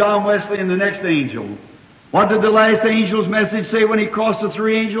Luther, John Wesley, and the next angel. What did the last angel's message say when he crossed the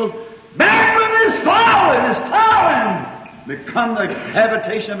three angels? Babylon is fallen, become the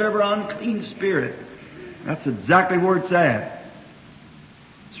habitation of every unclean spirit. That's exactly where it's at.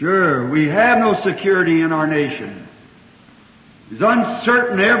 Sure, we have no security in our nation. He's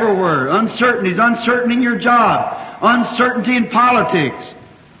uncertain everywhere. Uncertain. He's uncertain in your job. Uncertainty in politics.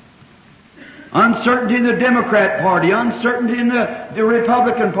 Uncertainty in the Democrat Party. Uncertainty in the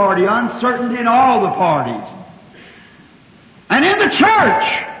Republican Party. Uncertainty in all the parties. And in the church,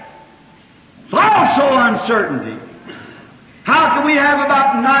 it's also uncertainty. How can we have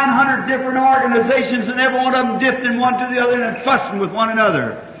about 900 different organizations and every one of them drifting one to the other and fussing with one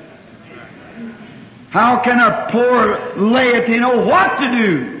another? How can a poor laity know what to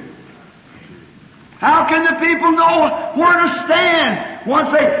do? How can the people know where to stand?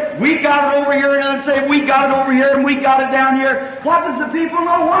 One say, we got it over here, and another say, we got it over here, and we got it down here. What does the people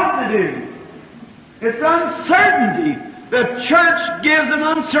know what to do? It's uncertainty. The church gives an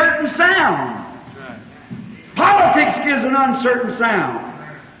uncertain sound. Politics gives an uncertain sound.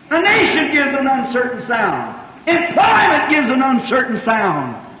 The nation gives an uncertain sound. Employment gives an uncertain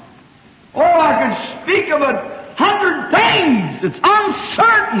sound. Oh, I could speak of 100 things. It's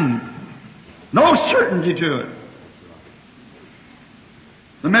uncertain. No certainty to it.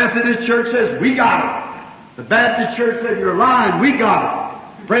 The Methodist Church says, we got it. The Baptist Church says, you're lying. We got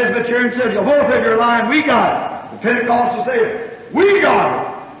it. The Presbyterian says, you both of you're lying. We got it. The Pentecostal says, we got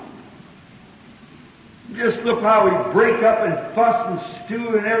it. Just look how we break up and fuss and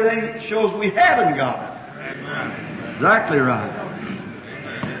stew and everything. It shows we haven't got it. Amen. Exactly right.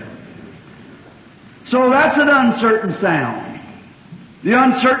 So that's an uncertain sound. The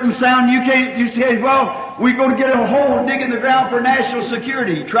uncertain sound, you say, well, we go to get a hole and dig in the ground for national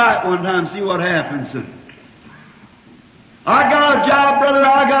security. Try it one time, see what happens. I got a job, brother,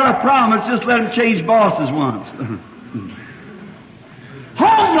 I got a promise, just let them change bosses once.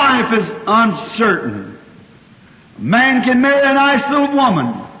 Home life is uncertain. A man can marry a nice little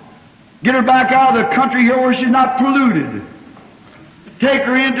woman, get her back out of the country here where she's not polluted. Take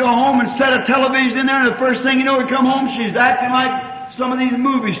her into a home and set a television in there, and the first thing you know, we come home, she's acting like some of these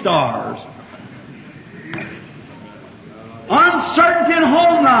movie stars. Uncertainty in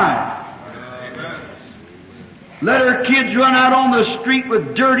home life. Let her kids run out on the street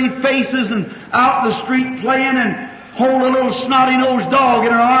with dirty faces and out in the street playing and hold a little snotty-nosed dog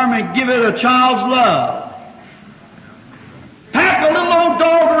in her arm and give it a child's love. Pack a little old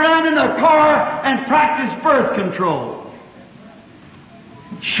dog around in the car and practice birth control.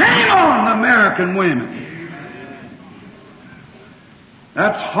 Shame on American women.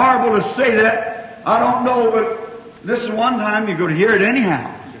 That's horrible to say that. I don't know, but this is one time you're going to hear it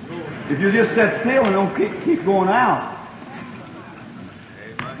anyhow. If you just sit still and don't keep going out.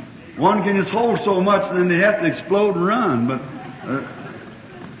 One can just hold so much and then they have to explode and run.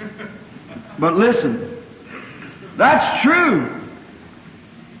 But listen, that's true.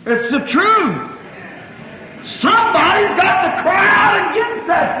 It's the truth. Somebody's got to cry out against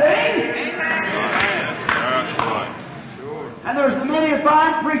that thing. And there's many a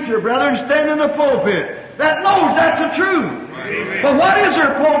fine preacher, brother, standing in the pulpit that knows that's the truth. But what is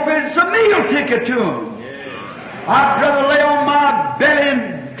their pulpit? It's a meal ticket to them. I'd rather lay on my belly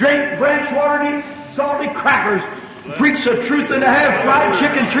and drink branch water and eat salty crackers, preach the truth than to have fried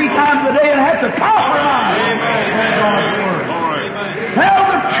chicken 3 times a day and have to compromise. Tell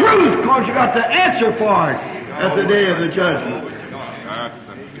the truth, because you got the answer for it at the day of the judgment.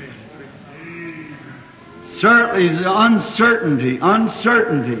 Certainly, the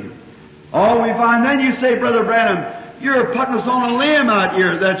uncertainty. All we find, then you say, Brother Branham, you're putting us on a limb out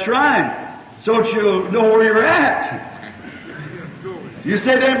here. That's right. So that you'll know where you're at. You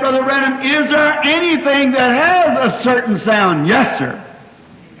say then, Brother Branham, is there anything that has a certain sound? Yes, sir.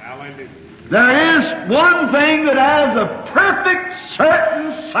 There is one thing that has a perfect,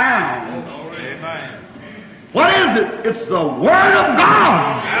 certain sound. What is it? It's the Word of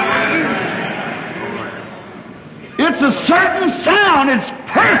God. It's a certain sound. It's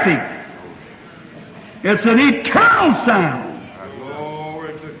perfect. It's an eternal sound.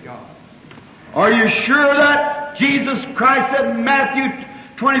 Glory to God. Are you sure that Jesus Christ said in Matthew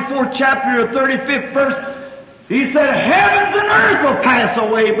 24th chapter, 35th verse, He said, heavens and earth will pass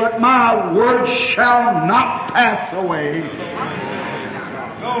away, but my word shall not pass away.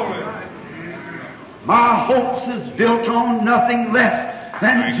 My hopes is built on nothing less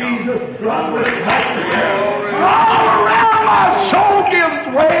than Jesus' blood with all around my soul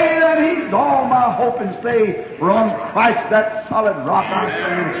gives way, and He's all my hope and stay. For on Christ, that solid rock I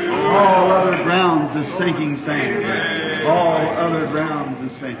stand. All other grounds is sinking sand. All other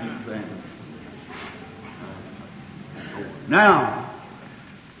grounds is sinking sand. Now,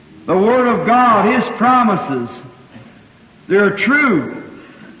 the Word of God, His promises, they're true.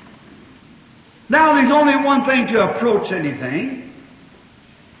 Now, there's only one thing to approach anything.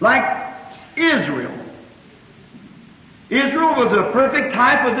 Like Israel. Israel was a perfect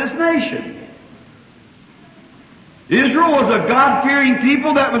type of this nation. Israel was a God-fearing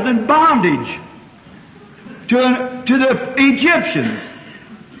people that was in bondage to the Egyptians.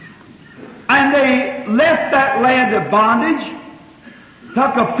 And they left that land of bondage,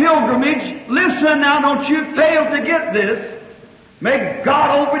 took a pilgrimage. Listen now, don't you fail to get this. May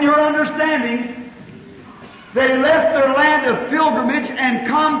God open your understanding. They left their land of pilgrimage and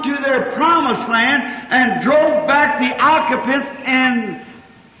come to their promised land and drove back the occupants and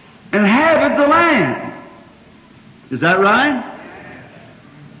inhabited the land. Is that right?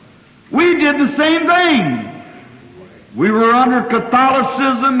 We did the same thing. We were under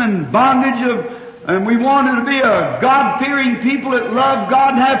Catholicism and bondage and we wanted to be a God-fearing people that loved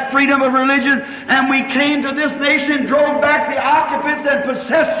God and have freedom of religion, and we came to this nation and drove back the occupants and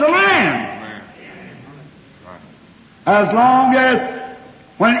possessed the land. As long as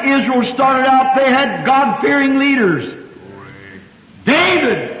when Israel started out, they had God-fearing leaders.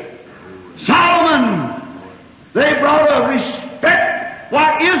 David, Solomon, they brought a respect.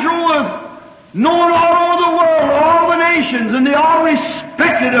 Why, Israel was known all over the world, all the nations, and they all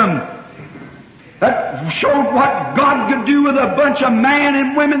respected them. That showed what God could do with a bunch of men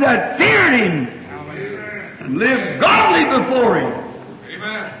and women that feared Him and lived godly before Him.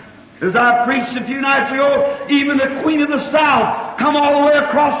 Amen. As I preached a few nights ago, even the Queen of the South come all the way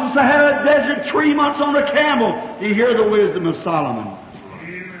across the Sahara Desert 3 months on a camel to hear the wisdom of Solomon.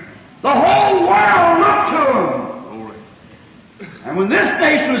 The whole world looked to Him. And when this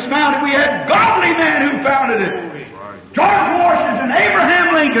nation was founded, we had godly men who founded it. George Washington,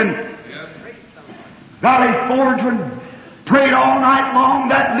 Abraham Lincoln. Valley Forge and prayed all night long.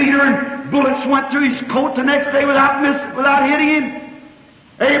 That leader, and bullets went through his coat the next day without hitting him.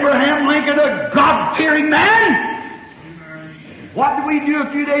 Abraham Lincoln, a God-fearing man. What did we do a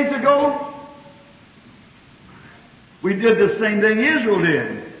few days ago? We did the same thing Israel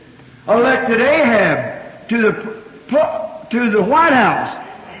did. Elected Ahab to the White House.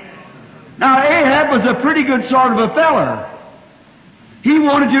 Now Ahab was a pretty good sort of a feller. He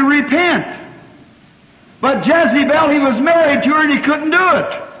wanted to repent. But Jezebel, he was married to her and he couldn't do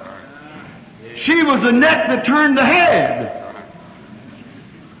it. She was the neck that turned the head.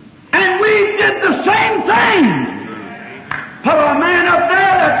 And we did the same thing. Put a man up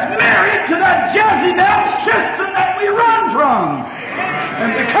there that's married to that Jezebel system that we run from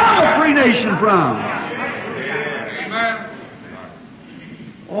and become a free nation from.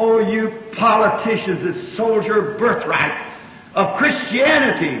 Oh, you politicians that sold your birthright of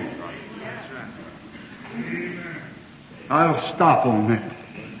Christianity. I'll stop on that.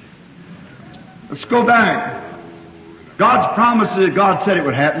 Let's go back. God's promises, God said it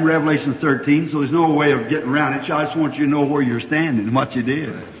would happen, Revelation 13, so there's no way of getting around it. I just want you to know where you're standing and what you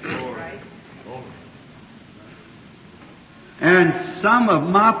did. And some of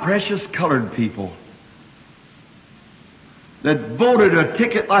my precious colored people that voted a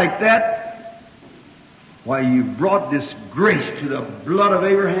ticket like that, why, you brought disgrace to the blood of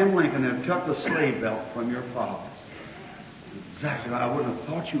Abraham Lincoln and took the slave belt from your fathers. Exactly. I wouldn't have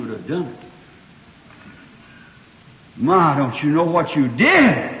thought you would have done it. My, don't you know what you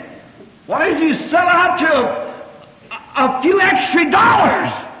did? Why did you sell out to a few extra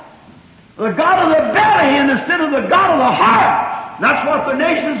dollars? The God of the belly instead of the God of the heart. That's what the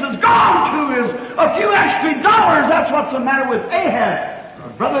nations has gone to, is a few extra dollars. That's what's the matter with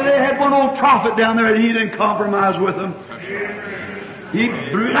Ahab. Brother, they had one old prophet down there and he didn't compromise with them. He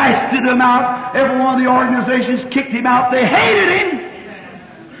blasted them out. Every one of the organizations kicked him out. They hated him.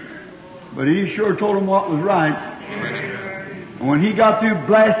 But he sure told them what was right. And when he got through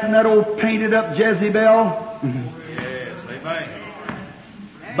blasting that old painted up Jezebel,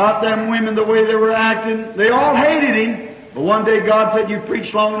 about them women, the way they were acting, they all hated him. But one day God said, you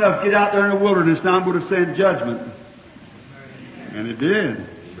preached long enough, get out there in the wilderness, now I'm going to send judgment. And it did.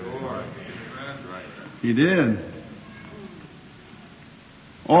 He did.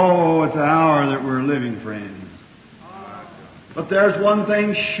 Oh, it's the hour that we're living, friends. But there's one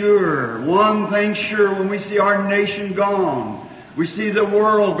thing sure, when we see our nation gone, we see the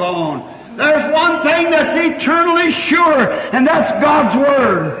world gone. There's one thing that's eternally sure, and that's God's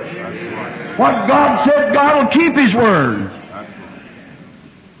Word. What God said, God will keep His Word.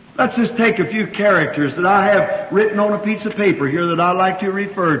 Let's just take a few characters that I have written on a piece of paper here that I like to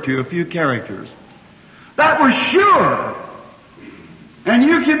refer to, a few characters that were sure. And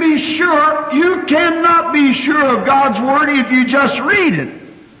you can be sure, you cannot be sure of God's Word if you just read it.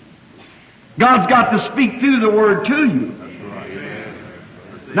 God's got to speak through the Word to you.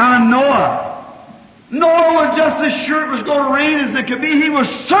 Now Noah was just as sure it was going to rain as it could be. He was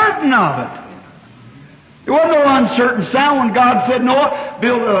certain of it. There was no uncertain sound when God said, Noah,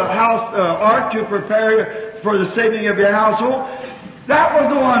 build a ark to prepare for the saving of your household. That was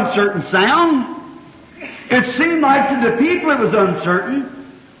no uncertain sound. It seemed like to the people it was uncertain.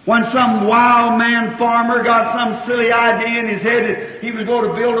 When some wild man farmer got some silly idea in his head that he was going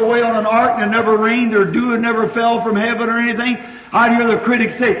to build away on an ark and it never rained or dew and never fell from heaven or anything, I'd hear the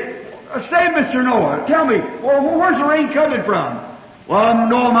critics say, Mr. Noah, tell me, well, where's the rain coming from? Well,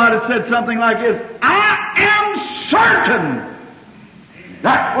 Noah might have said something like this, I am certain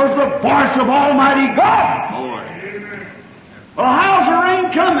that was the voice of Almighty God. Well, how's the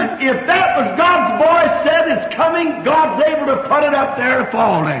rain coming? If that was God's voice said it's coming, God's able to put it up there to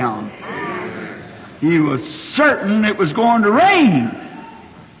fall down. He was certain it was going to rain.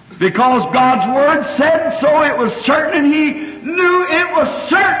 Because God's Word said so, it was certain, and he knew it was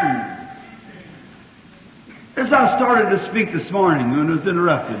certain. As I started to speak this morning when I was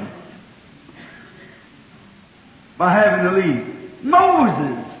interrupted by having to leave,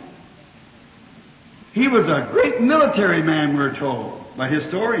 Moses, he was a great military man, we're told, by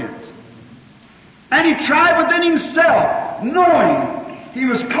historians. And he tried within himself, knowing he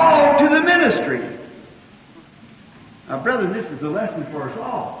was called to the ministry. Now, brethren, this is a lesson for us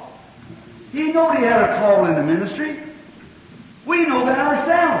all. He knew he had a call in the ministry. We know that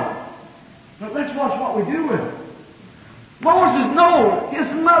ourselves. But let's watch what we do with it. Moses knew his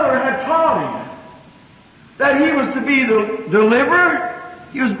mother had taught him that he was to be the deliverer.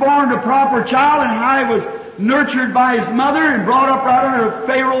 He was born a proper child, and how he was nurtured by his mother and brought up right under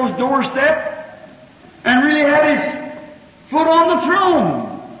Pharaoh's doorstep, and really had his foot on the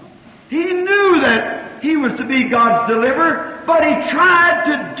throne. He knew that he was to be God's deliverer, but he tried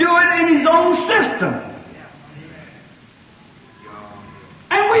to do it in his own system.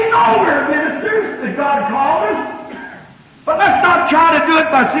 And we know we're ministers that God called us, but let's not try to do it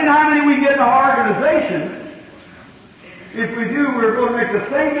by seeing how many we get in our organization. If we do, we're going to make the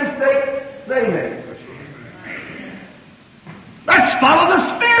same mistake they made. Let's follow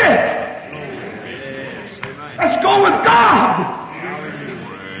the Spirit. Let's go with God.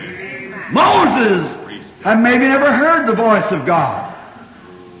 Moses had maybe never heard the voice of God,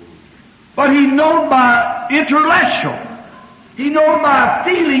 but he knew by intellectual, he knew by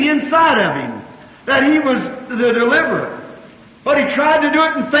feeling inside of him that he was the deliverer. But he tried to do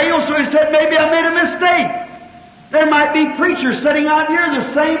it and failed, so he said, maybe I made a mistake. There might be preachers sitting out here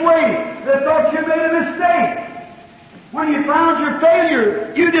the same way that thought you made a mistake. When you found your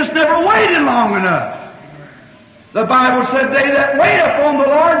failure, you just never waited long enough. The Bible said, they that wait upon the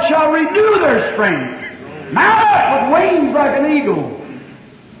Lord shall renew their strength. Mount up with wings like an eagle.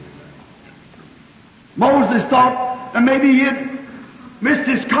 Moses thought that maybe he had missed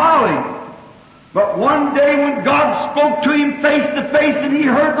his calling. But one day when God spoke to him face to face and he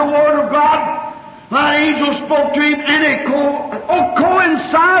heard the Word of God, the angel spoke to him, and it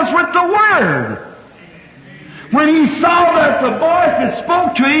coincides with the Word. When he saw that the voice that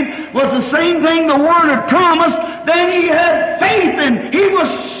spoke to him was the same thing the Word had promised, then he had faith, and he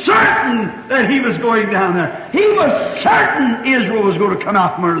was certain that he was going down there. He was certain Israel was going to come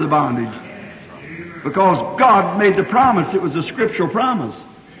out from under the bondage. Because God made the promise. It was a scriptural promise.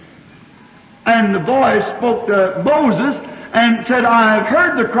 And the voice spoke to Moses and said, I have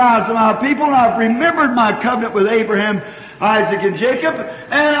heard the cries of my people, and I've remembered my covenant with Abraham, Isaac, and Jacob,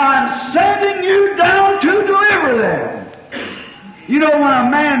 and I'm sending you down to deliver them. You know, when a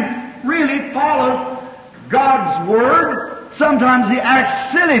man really follows God's Word, sometimes he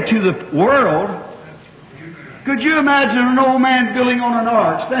acts silly to the world. Could you imagine an old man building on an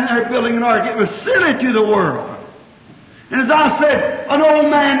ark, standing there building an ark? It was silly to the world. And as I said, an old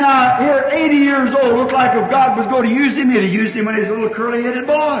man now, here 80 years old, looked like if God was going to use him, he'd have used him when he was a little curly-headed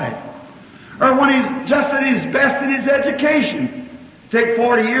boy. Or when he's just at his best in his education. Take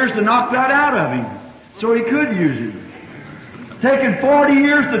 40 years to knock that out of him, so he could use him. Taking 40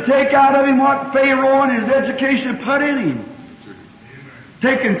 years to take out of him what Pharaoh and his education put in him.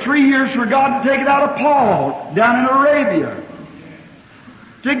 Taking 3 years for God to take it out of Paul down in Arabia.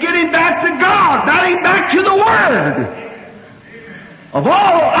 To get him back to God, not him back to the Word.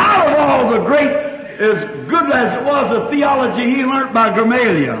 Out of all the great, as good as it was, the theology he learned by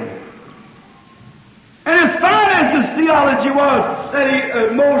Gamaliel. And as fine as his theology was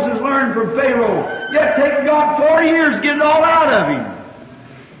that Moses learned from Pharaoh, yet taking God 40 years to get it all out of him.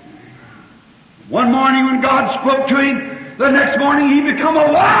 One morning when God spoke to him, The next morning he become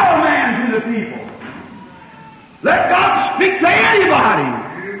a wild man to the people. Let God speak to anybody.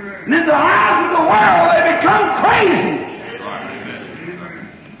 And in the eyes of the world they become crazy.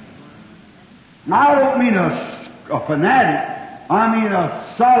 Now I don't mean a fanatic. I mean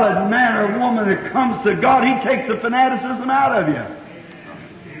a solid man or woman that comes to God. He takes the fanaticism out of you.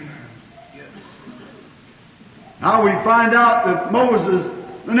 Now we find out that Moses,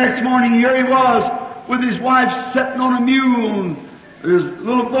 the next morning here he was with his wife sitting on a mule and his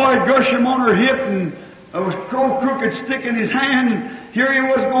little boy Gershom on her hip and a crooked stick in his hand. And here he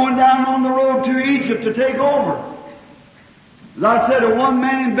was going down on the road to Egypt to take over. As I said, a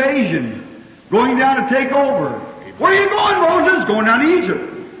one-man invasion, going down to take over. Where are you going, Moses? Going down to Egypt.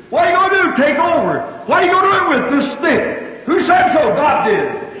 What are you going to do? Take over. What are you going to do with this stick? Who said so? God did.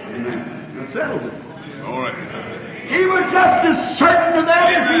 Amen. That settles it. All right. He was just as certain of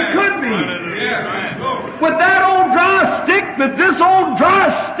that as he could be. With that old dry stick, but this old dry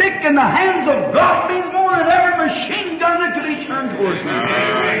stick in the hands of God means more than every machine gun that could be turned towards me.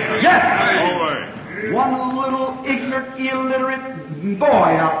 Yes. One little ignorant, illiterate boy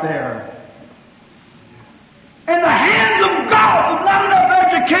out there. In the hands of God, with not enough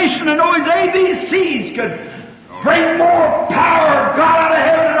education to know his ABCs, could bring more power of God out of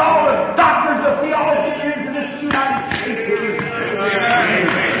heaven than all the doctors of theology there is in this United States.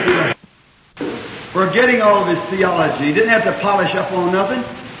 Forgetting all of his theology, he didn't have to polish up on nothing.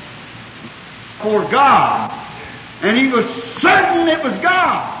 For God. And he was certain it was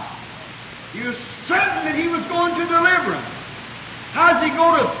God. He was certain that he was going to deliver him. How's he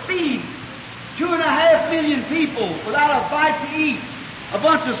going to feed 2.5 million people without a bite to eat? A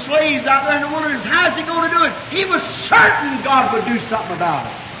bunch of slaves out there in the wilderness. How's he going to do it? He was certain God would do something about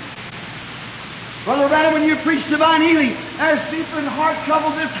it. Brother Branham, when you preach divine healing, there's people in heart trouble.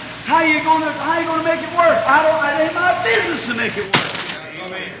 This, how are you going to make it work? It ain't my business to make it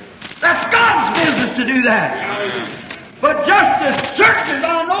work. That's God's business to do that. But just as certain as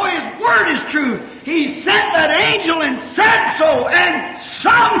I know His Word is true, He sent that angel and said so, and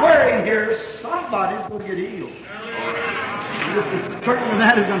somewhere in here, somebody's going to get healed. Certain of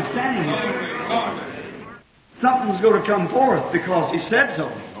that as I'm standing here. Something's going to come forth because He said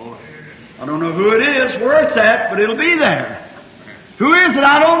so. I don't know who it is, where it's at, but it'll be there. Who is it?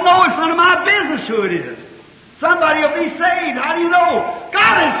 I don't know. It's none of my business who it is. Somebody will be saved. How do you know?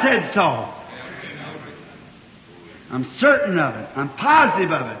 God has said so. I'm certain of it. I'm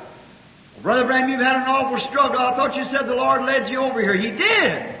positive of it. Well, Brother Branham, you've had an awful struggle. I thought you said the Lord led you over here. He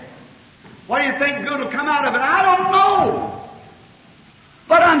did. What do you think good will come out of it? I don't know.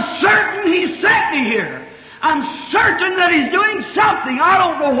 But I'm certain He sent me here. I'm certain that He's doing something. I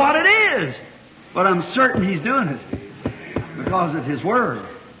don't know what it is. But I'm certain He's doing it because of His Word.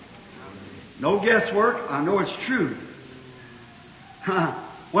 No guesswork. I know it's true.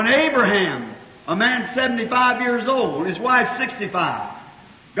 When Abraham, a man 75 years old, his wife 65,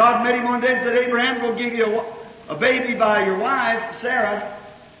 God met him one day and said, Abraham, we'll give you a baby by your wife, Sarah.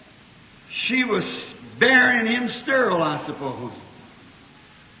 She was barren and him sterile, I suppose.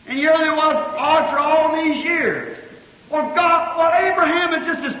 And here they was after all these years. Well, Abraham is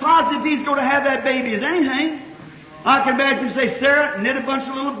just as positive he's going to have that baby as anything. I can imagine him say, Sarah, knit a bunch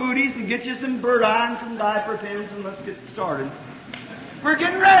of little booties and get you some bird eye and some diaper pins and let's get started. We're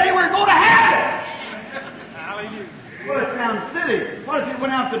getting ready. We're going to have it. Hallelujah. Well, it sounds silly. What if you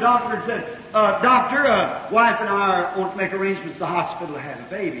went out to the doctor and said, Doctor, wife and I want to make arrangements at the hospital to have a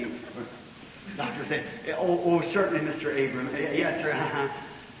baby. The doctor said, oh, certainly, Mr. Abram. Yes, sir.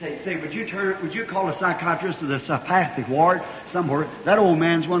 Say, would you call a psychiatrist to the psychiatric ward somewhere? That old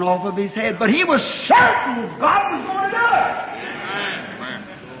man's went off of his head. But he was certain God was going to do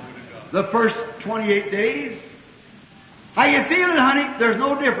it. The first 28 days. How you feeling, honey? There's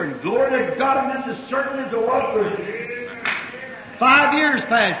no difference. Glory to God, and that's as certain as it was for you. 5 years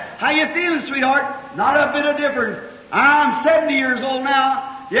passed. How you feeling, sweetheart? Not a bit of difference. I'm 70 years old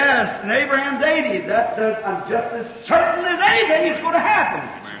now. Yes, and Abraham's 80. I'm just as certain as anything it's going to happen.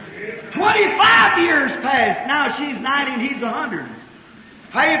 25 years passed. Now she's 90 and he's 100.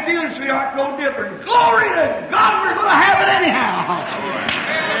 How you feeling, sweetheart? No different. Glory to God, we're going to have it anyhow.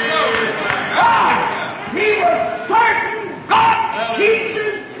 God, he was certain. God keeps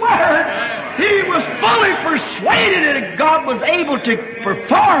His word. He was fully persuaded that God was able to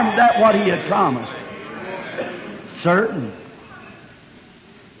perform that what He had promised. Certain.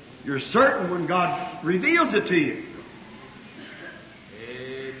 You're certain when God reveals it to you.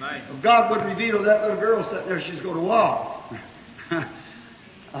 If God would reveal to that little girl sitting there, she's going to walk.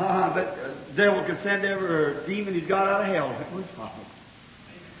 But the devil could send ever a demon he's got out of hell. That was possible.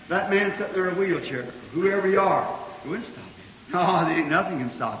 That man sitting there in a wheelchair, whoever you are, It wouldn't stop him. No, there ain't nothing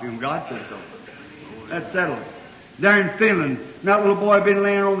can stop him. God says so. That's settled. There in Finland, that little boy had been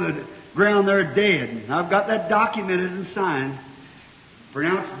laying on the ground there dead. I've got that documented and signed.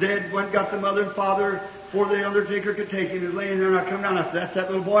 Pronounced dead, went and got the mother and father before the undertaker could take him. He was laying there, and I come down. I said, that's that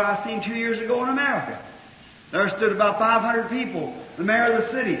little boy I seen 2 years ago in America. There stood about 500 people, the mayor of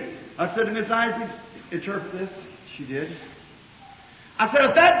the city. I said to Miss Isaacs, interpret this. She did. I said,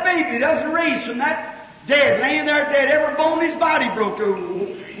 if that baby doesn't raise from that dead, laying there dead, every bone in his body broke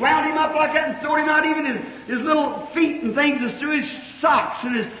through, wound him up like that and threw him out, even his little feet and things that threw his socks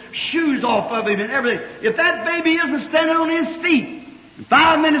and his shoes off of him and everything. If that baby isn't standing on his feet, in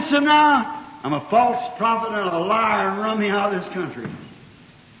 5 minutes from now, I'm a false prophet and a liar and run me out of this country.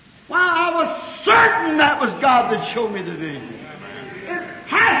 Well, I was certain that was God that showed me the vision. It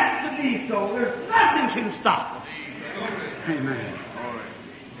has to be so. There's nothing can stop it. Amen.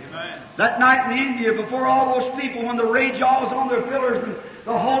 That night in India, before all those people, when the rage all was on their pillars and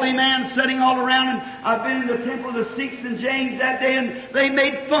the holy man sitting all around, and I've been in the temple of the Sikhs and Jains that day, and they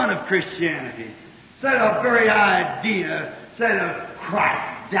made fun of Christianity. Said a very idea, said of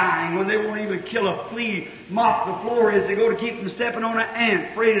Christ dying when they won't even kill a flea, mop the floor as they go to keep from stepping on an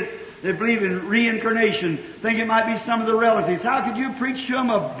ant, afraid they believe in reincarnation, think it might be some of the relatives. How could you preach to them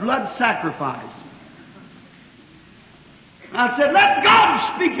of blood sacrifice? I said, let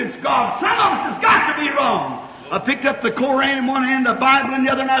God speak as God. Some of us has got to be wrong. I picked up the Koran in one hand, the Bible in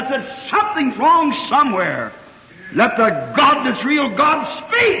the other, and I said, something's wrong somewhere. Let the God that's real God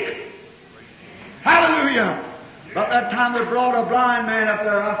speak. Hallelujah. About that time they brought a blind man up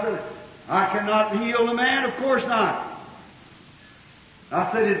there. I said, I cannot heal the man. Of course not.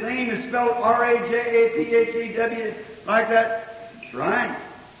 I said, his name is spelled R-A-J-A-P-H-E-W, like that. That's right.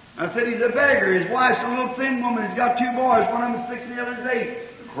 I said, he's a beggar. His wife's a little thin woman. He's got 2 boys. One of them's 6 and the other's 8.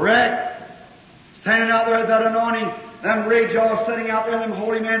 Correct. Standing out there with that anointing, them rage all sitting out there, and them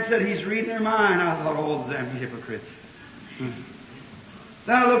holy men said, he's reading their mind. I thought, oh, them hypocrites. Then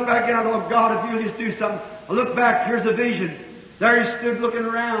I looked back and I thought, God, if you'll just do something. I looked back, here's a vision. There he stood looking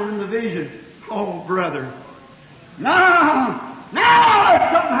around in the vision. Oh, brother. Now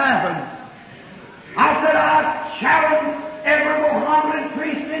something happened. I said, I challenge every Mohammedan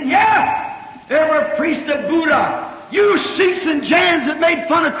priest in here, every priest of Buddha, you Sikhs and Jains that made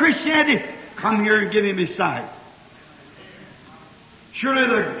fun of Christianity, come here and give him his sight. Surely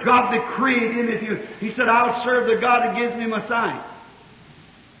the God that created him, he said, I'll serve the God that gives me my sight.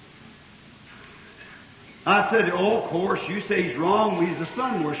 I said, oh, of course, you say he's wrong. He's a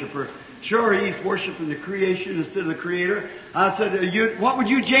sun worshiper. Sure, he's worshiping the creation instead of the Creator. I said, what would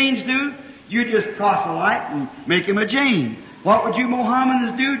you Jains do? You just proselyte and make him a Jain. What would you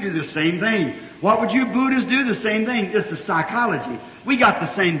Mohammedans do? Do the same thing. What would you Buddhists do? The same thing. It's the psychology. We got the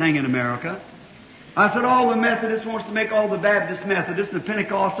same thing in America. I said, all the Methodists wants to make all the Baptists Methodists, and the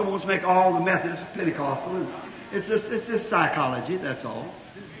Pentecostal wants to make all the Methodists Pentecostal. It's just psychology, that's all.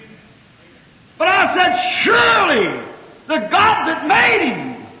 But I said, surely the God that made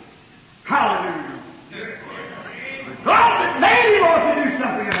him, hallelujah, the God that made him ought to do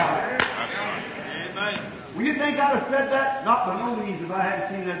something about it. Amen. Well, you think I'd have said that? Not by no means if I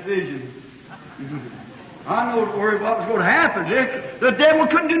hadn't seen that vision. I know what was going to happen. The devil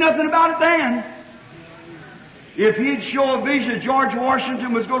couldn't do nothing about it then. If he'd show a vision that George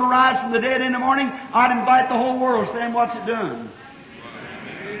Washington was going to rise from the dead in the morning, I'd invite the whole world to stand and watch it done.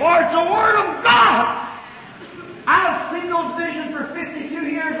 For it's the Word of God. I've seen those visions for 52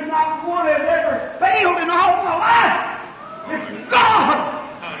 years and not one has ever failed in all my life. It's God.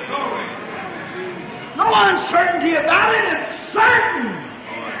 No uncertainty about it. It's certain.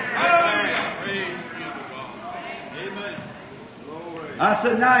 I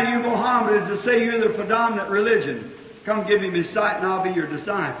said, now you Mohammedans to say you're the predominant religion, come give him his sight and I'll be your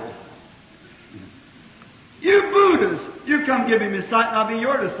disciple. You Buddhists, you come give him his sight and I'll be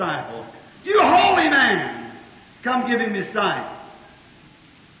your disciple. You holy man, come give him his sight.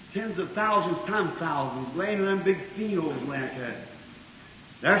 Tens of thousands times thousands laying in them big fields like that.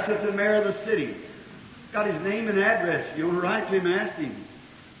 There sits the mayor of the city. Got his name and address. You want to write to him and ask him.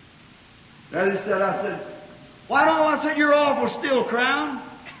 There he said, I said, why don't I said, you're awful still, Crown.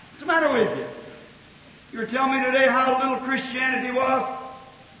 What's the matter with you? You were telling me today how little Christianity was,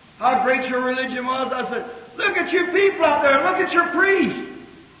 how great your religion was. I said, look at you people out there. Look at your priests.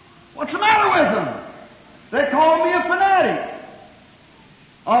 What's the matter with them? They call me a fanatic.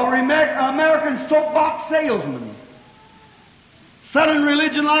 An American soapbox salesman. Selling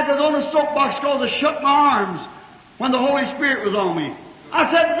religion like I was on a soapbox because I shook my arms when the Holy Spirit was on me. I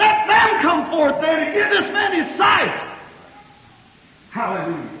said, let them come forth then and give this man his sight.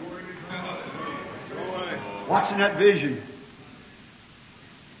 Hallelujah. watching that vision.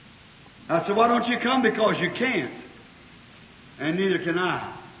 I said, why don't you come? Because you can't. And neither can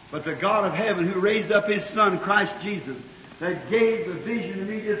I. But the God of heaven who raised up His Son, Christ Jesus, that gave the vision to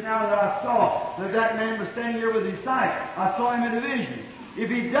me just now that I saw, that man was standing here with his sight. I saw him in a vision. If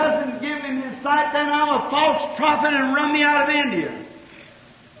He doesn't give him his sight, then I'm a false prophet and run me out of India.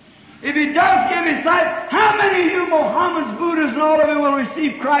 If He does give his sight, how many of you Mohammedans, Buddhists, and all of you will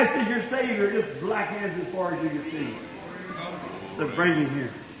receive Christ as your Savior? Just black hands as far as you can see. So bring him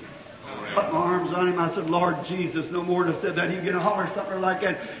here. Put my arms on him. I said, Lord Jesus, no more to said that. He could holler something like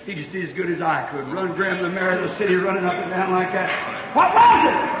that. He could see as good as I could. Run, grab the mayor of the city, running up and down like that. What was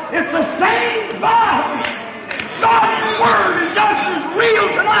it? It's the same God. God's Word is just as real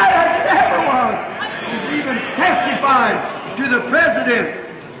tonight as it ever was. He's even testified to the President.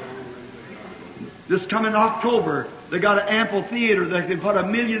 This coming October, they got an amphitheater that can put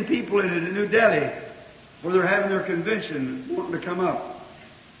 1 million people in it in New Delhi, where they're having their convention, wanting to come up.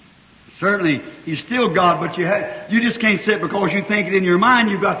 Certainly, He's still God, but you just can't sit because you think it in your mind.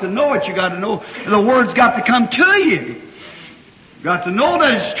 You've got to know it. You've got to know the Word's got to come to you. You've got to know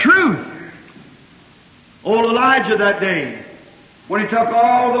that it's truth. Old Elijah that day, when he took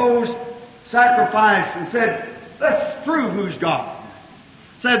all those sacrifices and said, let's prove who's God.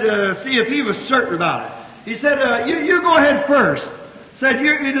 Said, see if he was certain about it. He said, you go ahead first. Said,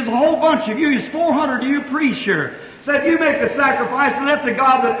 there's a whole bunch of you. There's 400 of you priests here. Said, you make the sacrifice and let the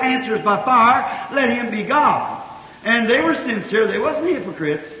God that answers by fire, let Him be God. And they were sincere. They wasn't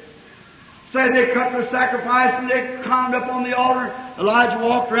hypocrites. Said they cut the sacrifice and they climbed up on the altar. Elijah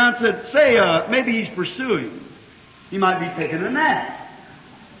walked around and said, maybe he's pursuing. He might be taking a nap.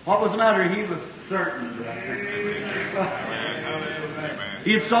 What was the matter? He was certain.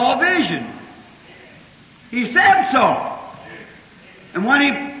 He saw a vision. He said so. And when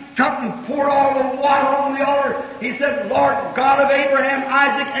he took and poured all the water on the altar, he said, Lord God of Abraham,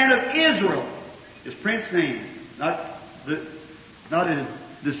 Isaac, and of Israel. His prince's name, not his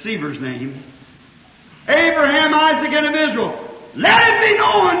deceiver's name. Abraham, Isaac, and of Israel. Let it be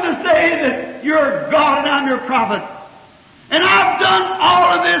known this day that you're God and I'm your prophet. And I've done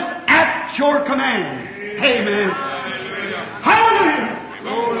all of this at your command. Amen. Hallelujah.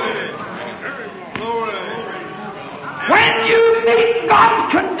 When you meet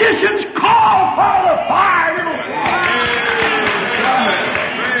God's conditions, call for the fire.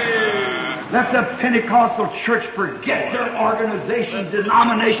 Let the Pentecostal church forget their organization's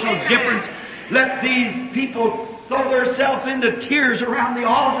denominational difference. Let these people throw themselves into tears around the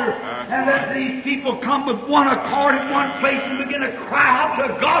altar, and let these people come with one accord in one place and begin to cry out to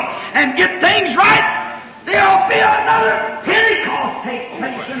God and get things right. There'll be another Pentecost take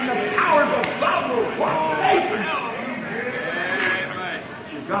place, and the powers of God will work the nation.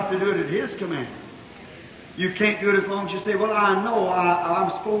 You've got to do it at His command. You can't do it as long as you say, well, I know I'm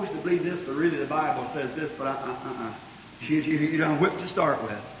supposed to believe this, but really the Bible says this, but you don't whip to start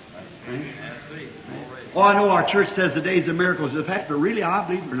with. Right? Oh, I know our church says the days of miracles are the fact, but really I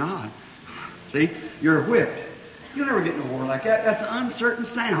believe it or not. See, you're whipped. You'll never get nowhere like that. That's an uncertain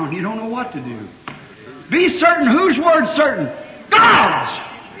sound. You don't know what to do. Be certain. Whose word's certain? God's.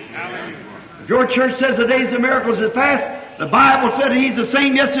 If your church says the days of miracles are past, the Bible said He's the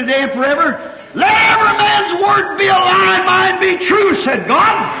same yesterday and forever. Let every man's word be a lie, mine be true, said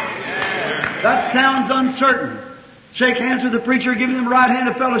God. That sounds uncertain. Shake hands with the preacher, give him the right hand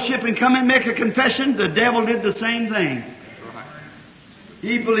of fellowship, and come and make a confession. The devil did the same thing.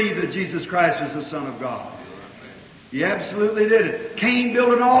 He believed that Jesus Christ was the Son of God. He absolutely did it. Cain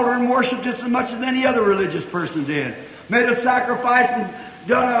built an altar and worshipped just as much as any other religious person did. Made a sacrifice and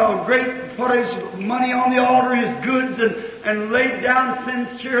done a great, put his money on the altar, his goods, and laid down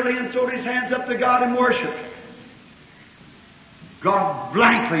sincerely and threw his hands up to God and worshiped. God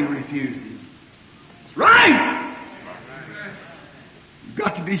blankly refused him. It's right! You've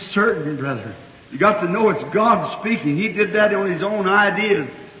got to be certain, brother. You've got to know it's God speaking. He did that on His own ideas.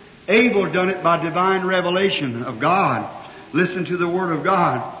 Abel done it by divine revelation of God. Listen to the Word of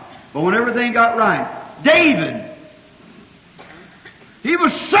God. But when everything got right, David, he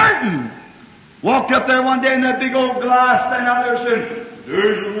was certain. Walked up there one day and that big old Goliath standing out there saying,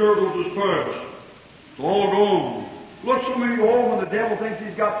 "There's the miracles is past. It's all gone." Look, some of you home when the devil thinks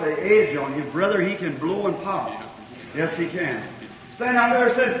he's got the edge on you, brother, he can blow and pop. Yes, he can. Stand out there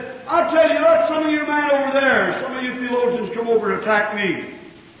and said, "I'll tell you, let some of you men over there, some of you theologians come over and attack me."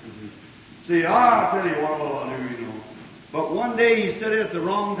 See, I'll tell you what I'll do, you know. But one day he said it at the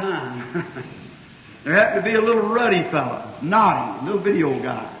wrong time. There happened to be a little ruddy fella, naughty, little video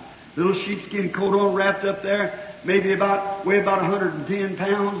guy. Little sheepskin coat on wrapped up there, maybe weighed about 110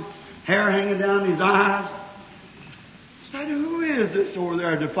 pounds, hair hanging down his eyes, Said, who is this over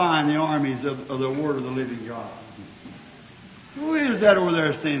there defying the armies of the Word of the living God? Who is that over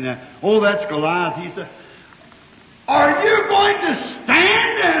there saying that? Oh, that's Goliath. He said, are you going to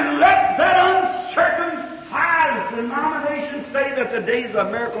stand and let that uncircumcised denomination say that the days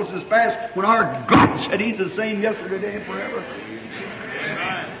of miracles is past when our God said He's the same yesterday, today, and forever?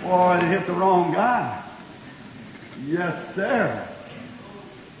 Boy, it hit the wrong guy. Yes, sir.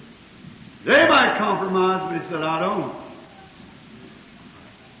 They might compromise, but he said, I don't.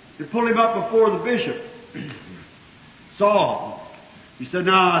 They pulled him up before the bishop, Saul. He said,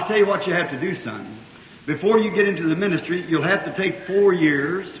 now, I'll tell you what you have to do, son. Before you get into the ministry, you'll have to take 4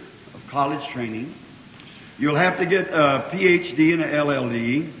 years of college training. You'll have to get a PhD and an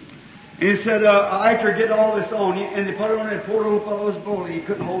LLD. And he said, after getting all this on you, and they put it on that poor little fellow's bully, he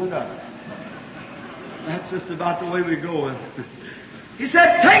couldn't hold it up. That's just about the way we go with it. He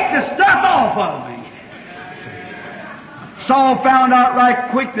said, take the stuff off of me. Saul found out right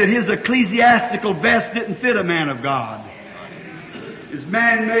quick that his ecclesiastical vest didn't fit a man of God. His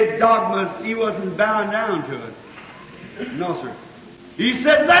man-made dogmas, he wasn't bound down to it. No, sir. He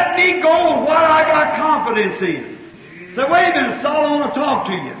said, let me go with what I got confidence in. He said, wait a minute, Saul, I want to talk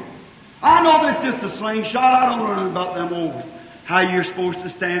to you. I know this is just a slingshot. I don't know about them old, how you're supposed to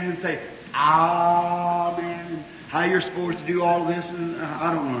stand and say, amen. How you're supposed to do all this, and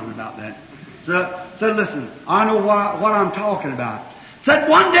I don't know nothing about that. So, said, listen, I know what I'm talking about. Said,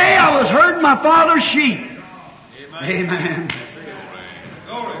 one day I was herding my father's sheep. Amen.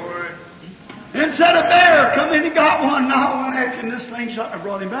 And said, a bear come in and got one, and I went after him this slingshot and I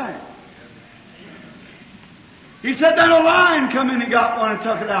brought him back. He said, then a lion come in and got one and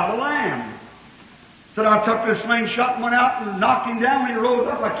took it out, a lamb. Said, I took this slingshot and went out and knocked him down. When he rose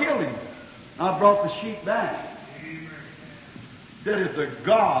up, I killed him. I brought the sheep back. That is the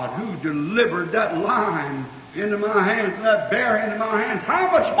God who delivered that lion into my hands and that bear into my hands. How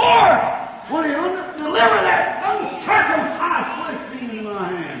much more will He deliver that uncircumcised Philistine into my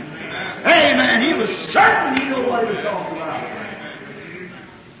hands? Amen. He was certain He knew what He was talking about.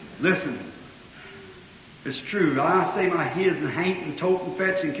 Listen, it's true. I say my his and hank and tote and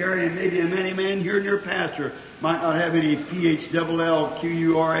fetch and carry, and maybe a many man here in your pastor might not have any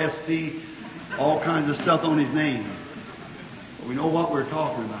PHLLQURST, all kinds of stuff on his name. But we know what we're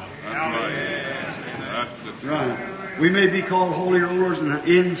talking about. Right. We may be called holy rollers and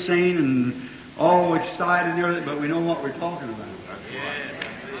insane and all excited and everything, but we know what we're talking about.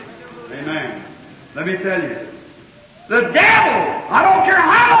 Amen. Let me tell you. The devil, I don't care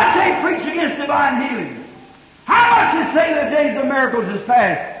how much they preach against divine healing, how much they say the days of miracles is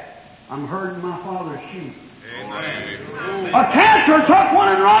past, I'm herding my father's sheep. Amen. A cancer took one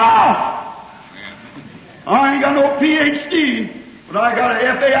and run off. I ain't got no PhD, but I got a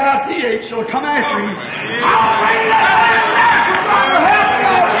FAITH, so come after me. I'll bring that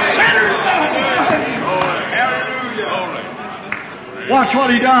help. Watch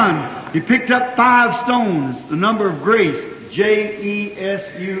what he done. He picked up 5 stones, the number of grace,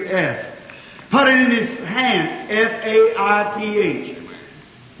 JESUS. Put it in his hand, FAITH.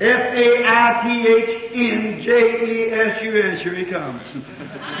 FAITHNJESUS. Here he comes.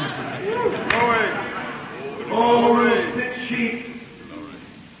 Oh, sick sheep.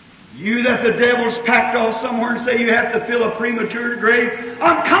 You that the devil's packed off somewhere and say you have to fill a premature grave,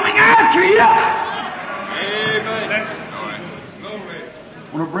 I'm coming after you. Amen. I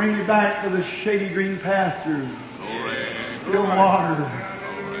want to bring you back to the shady green pastures, still water,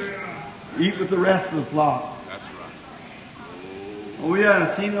 eat with the rest of the flock. That's right. Oh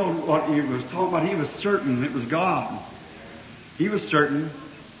yes, he knew what he was talking about. He was certain it was God. He was certain.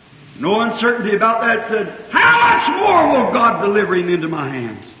 No uncertainty about that. Said, how much more will God deliver him into my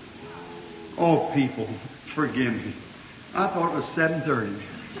hands? Oh, people, forgive me. I thought it was 7:30.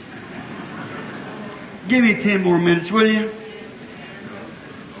 Give me 10 more minutes, will you?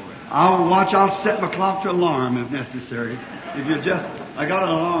 I'll set my clock to alarm if necessary. If you just, I got an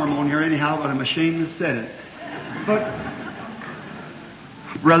alarm on here anyhow, but I'm ashamed to set it. But,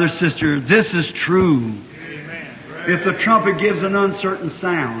 brother, sister, this is true. If the trumpet gives an uncertain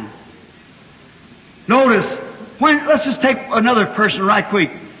sound. Notice, let's just take another person right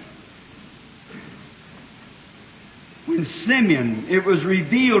quick. When Simeon, it was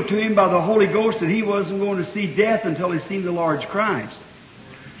revealed to him by the Holy Ghost that he wasn't going to see death until he seen the Lord's Christ.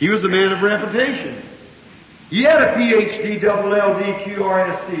 He was a man of reputation. He had a PhD,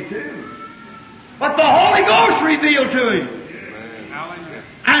 LLD, too. But the Holy Ghost revealed to him.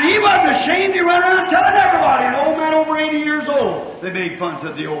 And he wasn't ashamed to run around telling everybody, an old man over 80 years old. They made fun,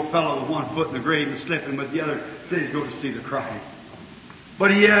 said the old fellow with one foot in the grave and slipping, but the other said he's going to see the Christ.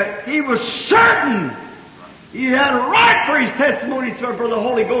 But he was certain He had a right for his testimony, so for the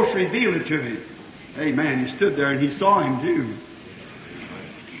Holy Ghost revealed it to him. Amen. He stood there and he saw him too.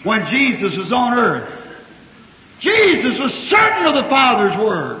 When Jesus was on earth, Jesus was certain of the Father's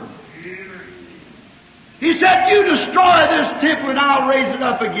Word. He said, you destroy this temple and I'll raise it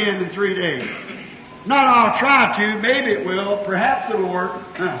up again in 3 days. Not I'll try to, maybe it will, perhaps it'll work.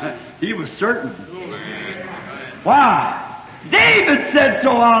 He was certain. Why? David said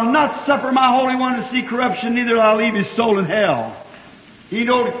so, I'll not suffer my Holy One to see corruption, neither will I leave his soul in hell. He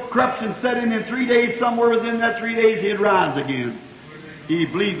knew corruption set in 3 days, somewhere within that 3 days he'd rise again. He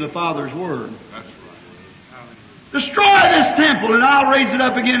believed the Father's Word. That's right. Destroy this temple and I'll raise it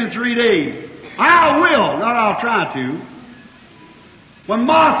up again in 3 days. I will, not I'll try to. When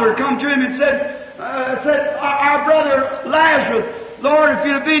Martha come to him and said, our brother Lazarus, Lord, if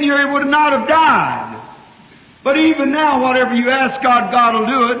you'd have been here, he would not have died. But even now, whatever you ask God, God will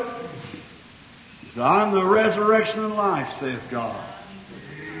do it. He said, I'm the resurrection and life, saith God.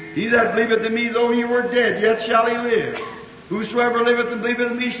 He that believeth in me, though he were dead, yet shall he live. Whosoever liveth and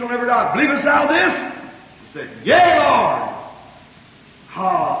believeth in me shall never die. Believest thou this? He said, yea, Lord.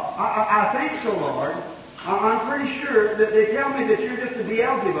 I think so, Lord. I'm pretty sure that they tell me that you're just a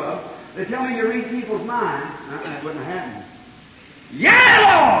Beelzebub. They tell me you read people's minds. That wouldn't have happened.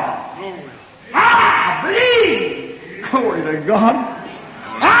 Yeah, Lord! I believe! Glory to God.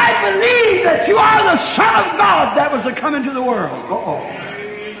 I believe that you are the Son of God that was to come into the world. Uh-oh.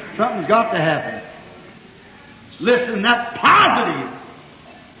 Something's got to happen. Listen, that positive.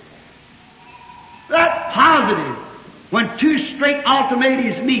 When two straight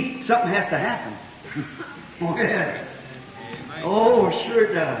ultimatums meet, something has to happen. Oh, yes. Oh, sure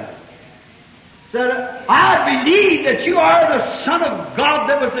it does. Said, I believe that you are the Son of God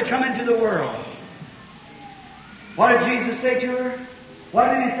that was to come into the world. What did Jesus say to her?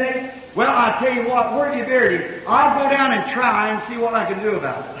 What did he say? Well, I tell you what, where have you buried him? I'll go down and try and see what I can do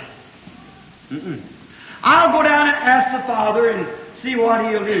about it. I'll go down and ask the Father and see what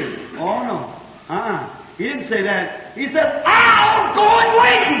he'll do. Oh, no. He didn't say that. He said, I'll go and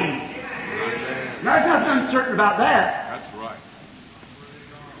wake him. There's nothing uncertain about that. That's right.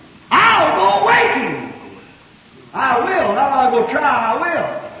 I'll go wake him. I will. Not I'll go try, I will.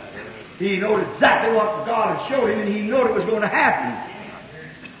 He knew exactly what God had showed him, and he knew it was going to happen.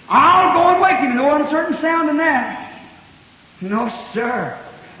 I'll go and wake him. No uncertain sound in that. No, sir.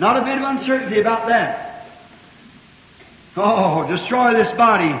 Not a bit of uncertainty about that. Oh, destroy this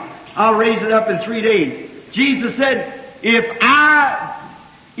body. I'll raise it up in 3 days. Jesus said, if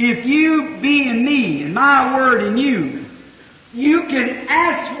you be in me, and my word in you, you can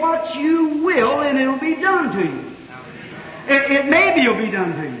ask what you will, and it'll be done to you. It maybe it'll be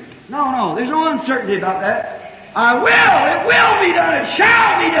done to you. No, there's no uncertainty about that. I will, it will be done, it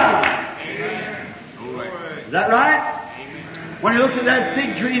shall be done. Is that right? When he looked at that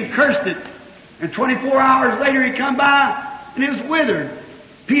fig tree and cursed it, and 24 hours later he come by, and it was withered.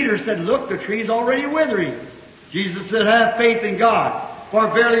 Peter said, look, the tree's already withering. Jesus said, have faith in God. For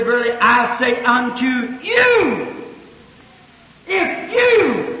verily, verily, I say unto you, if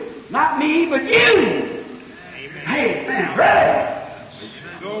you, not me, but you, hey, man, brother,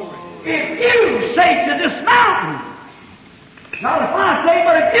 if you say to this mountain, not if I say,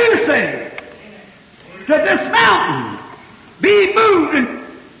 but if you say to this mountain, be moved and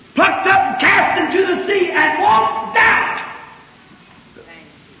plucked up and cast into the sea, and won't doubt,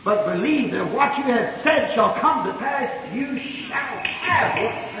 but believe that what you have said shall come to pass, you shall have what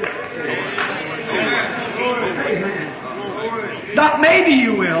you said. Amen. Not maybe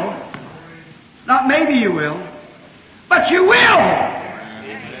you will. Not maybe you will. But you will.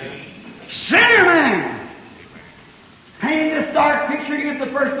 Sinner man. Painting this dark picture you at the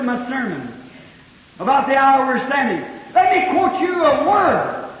first of my sermon about the hour we're standing. Let me quote you a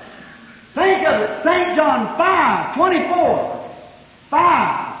word. Think of it. St. John 5:24.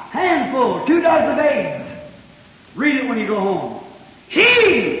 5. Handful, 2 dozen of eggs. Read it when you go home.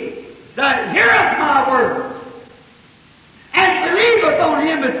 He that heareth my word and believeth on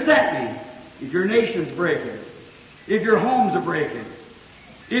him that sent me. If your nation's breaking, if your homes are breaking,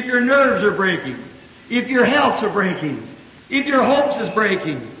 if your nerves are breaking, if your health's are breaking, if your hopes is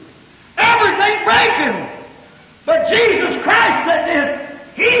breaking, everything breaking. But Jesus Christ said this,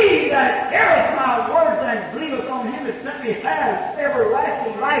 he that heareth my words and believeth on him that sent me has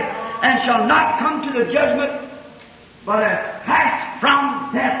everlasting life, and shall not come to the judgment, but has passed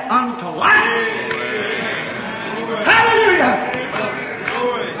from death unto life. Hallelujah!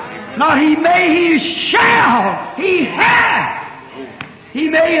 Not he may, he shall, he has. He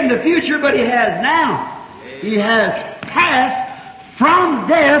may in the future, but he has now. He has passed from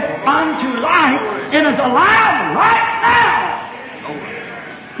death unto life. and is alive right now.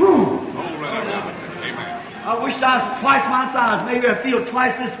 Whew. I wish I was twice my size. Maybe I feel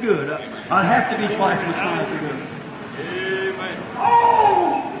twice as good. I'd have to be twice my size to good.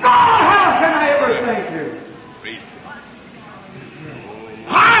 Oh, God, how can I ever thank you?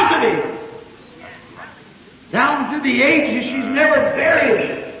 Positive. Down through the ages, she's never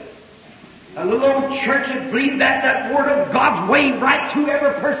buried. A little old church that believed that word of God's waved right through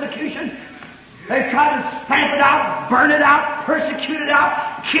every persecution. They tried to stamp it out, burn it out, persecute it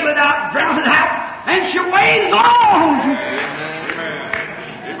out, kill it out, drown it out, and she waved on.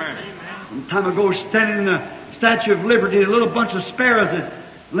 Amen. Some time ago, standing in the Statue of Liberty, a little bunch of sparrows that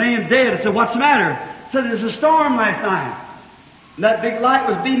laying dead. I said, "What's the matter?" I said, "There's a storm last night. And that big light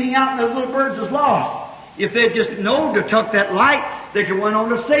was beaming out and those little birds was lost. If they'd just known to tuck that light, they could run on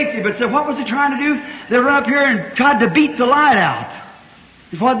to safety." But said, what was he trying to do? They run up here and tried to beat the light out.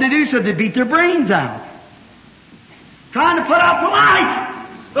 What did they do? Said they beat their brains out. Trying to put out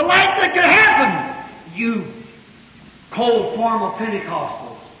the light that could happen. You cold formal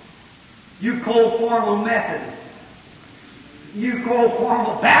Pentecostals. You cold formal Methodists. You cold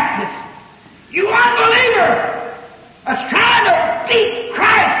formal Baptists. You unbeliever that's trying to beat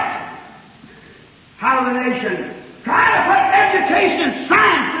Christ out of the nation. Trying to put education and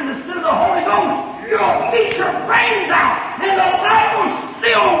science instead of the Holy Ghost. You'll beat your brains out and the light will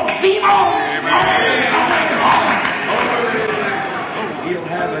still beam on. He'll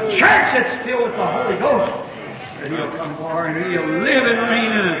have a church that's filled with the Holy Ghost. And He'll come for and He'll live and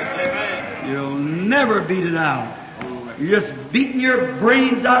reign in it. You'll never beat it out. You're just beating your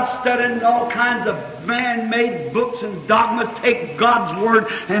brains out, studying all kinds of man-made books and dogmas. Take God's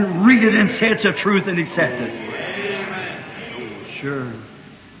Word and read it and say it's the truth and accept it. Amen. Sure.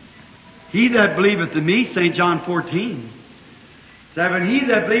 He that believeth in me, St. John 14, said, "But he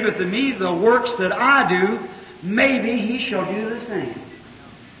that believeth in me, the works that I do, maybe he shall do the same."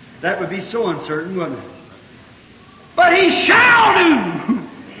 That would be so uncertain, wouldn't it? But he shall do.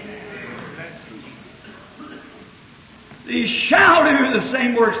 He shall do the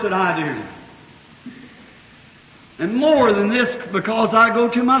same works that I do. And more than this, because I go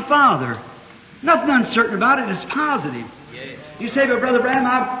to my Father. Nothing uncertain about it. It's positive. You say, "But Brother Branham,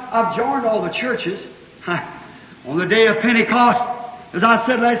 I've joined all the churches." On the day of Pentecost, as I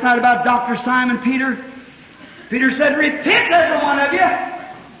said last night about Dr. Simon Peter, Peter said, "Repent, every one of you.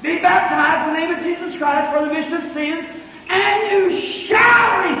 Be baptized in the name of Jesus Christ for the remission of sins, and you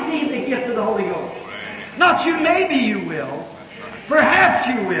shall receive the gift of the Holy Ghost." Not you, maybe you will. Perhaps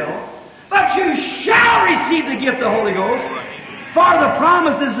you will. But you shall receive the gift of the Holy Ghost. For the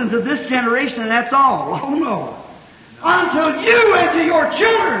promises unto this generation, and that's all. Oh no. Until you and to your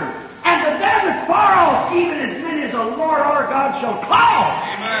children, and to them that's far off, even as many as the Lord our God shall call.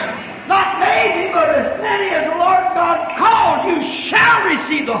 Amen. Not maybe, but as many as the Lord God calls, you shall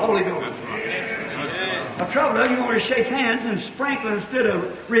receive the Holy Ghost. The trouble is, you want to shake hands and sprinkle instead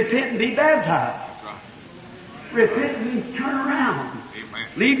of repent and be baptized. Repent means turn around. Amen.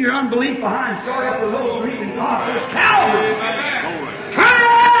 Leave your unbelief behind. Start up with those believing God first. Calvary. Turn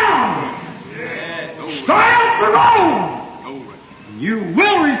around. Start up the road. You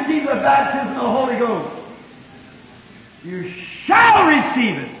will receive the baptism of the Holy Ghost. You shall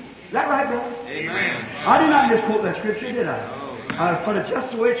receive it. Is that right, brother? Amen. I did not misquote that scripture, did I? I put it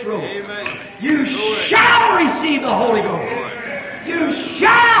just the way it's wrote. Amen. You shall receive the Holy Ghost. You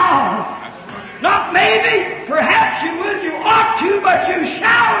shall. Not maybe, perhaps you will, you ought to, but you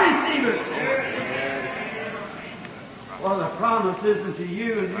shall receive it. Well, the promise isn't to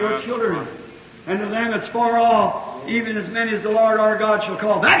you and your children, and to them that's far off, even as many as the Lord our God shall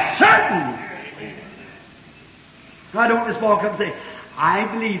call. That's certain. I don't just walk up and say, "I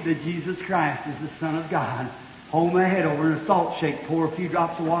believe that Jesus Christ is the Son of God." Hold my head over in a salt shake, pour a few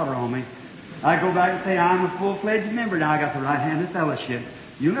drops of water on me. I go back and say, "I'm a full-fledged member now. I got the right hand of fellowship."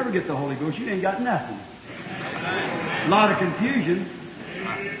 You'll never get the Holy Ghost. You ain't got nothing. A lot of confusion.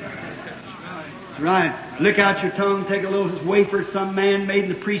 Right. Lick out your tongue, take a little wafer some man made,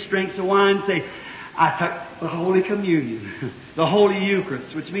 and the priest drinks the wine, and say, "I took the Holy Communion," the Holy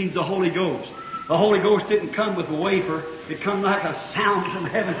Eucharist, which means the Holy Ghost. The Holy Ghost didn't come with a wafer. It come like a sound from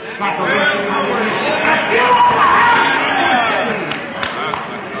heaven, like a rushing wind.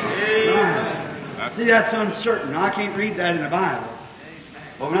 Right. See, that's uncertain. I can't read that in the Bible.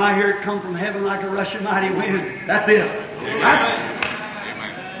 But when I hear it come from heaven like a rushing mighty wind, that's it. That's it.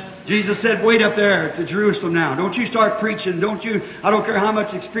 Jesus said, "Wait up there to Jerusalem now. Don't you start preaching. I don't care how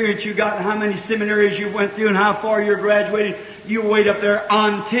much experience you got and how many seminaries you went through and how far you're graduated. You wait up there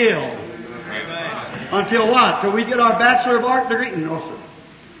until. Amen. Until what? Till we get our Bachelor of Art degree? No, sir.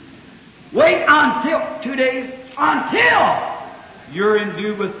 Wait until 2 days, until you're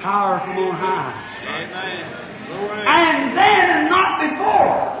endued with power from on high. Amen. And then and not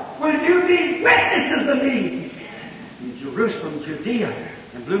before will you be witnesses of me in Jerusalem, Judea,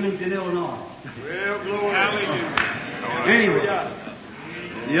 and Bloomington, Illinois. Well, glory. Hallelujah. Anyway,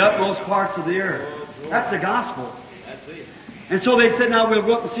 the utmost parts of the earth. That's the gospel. And so they said, now we'll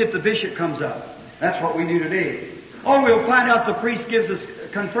go up and see if the bishop comes up. That's what we do today. Or we'll find out the priest gives us,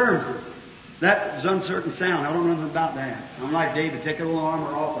 confirms us. That is uncertain sound. I don't know nothing about that. I'm like David, take a little armor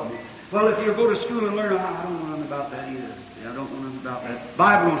off of me. Well, if you go to school and learn, I don't know nothing about that either. Yeah, I don't know nothing about that. The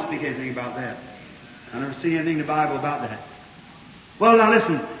Bible don't speak anything about that. I never see anything in the Bible about that. Well, now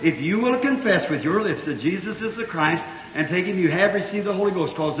listen, if you will confess with your lips that Jesus is the Christ and take Him, you have received the Holy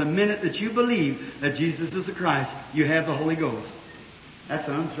Ghost. Because the minute that you believe that Jesus is the Christ, you have the Holy Ghost. That's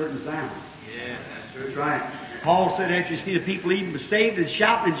an uncertain sound. Yeah, That's right. Paul said after you see the people even saved and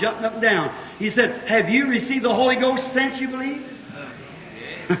shouting and jumping up and down, he said, have you received the Holy Ghost since you believe?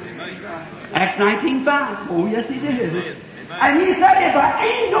 Acts 19:5. Oh, yes, he did. And he said, if an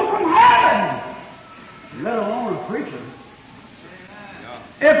angel from heaven, let alone a preacher,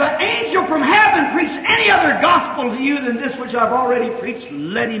 if an angel from heaven preached any other gospel to you than this which I've already preached,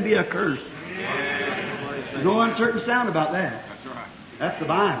 let him be accursed. There's no uncertain sound about that. That's the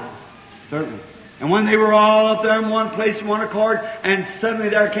Bible, certainly. And when they were all up there in one place, in one accord, and suddenly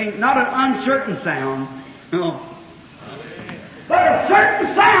there came not an uncertain sound, no, but a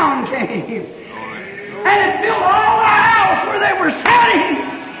certain sound came. And it filled all the house where they were sitting.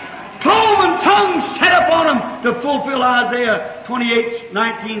 Cloven tongues set upon them to fulfill Isaiah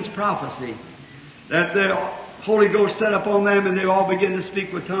 28:19's prophecy. That the Holy Ghost set upon them and they all began to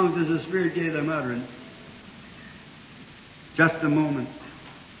speak with tongues as the Spirit gave them utterance. Just a moment.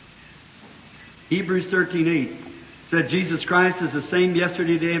 Hebrews 13:8 said Jesus Christ is the same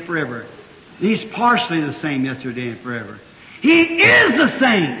yesterday, today, and forever. He's partially the same yesterday and forever. He is the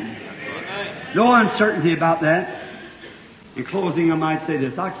same. No uncertainty about that. In closing, I might say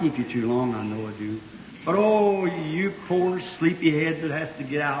this. I'll keep you too long, I know I do. But oh, you poor sleepy head that has to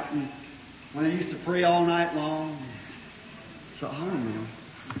get out and when they used to pray all night long. So I don't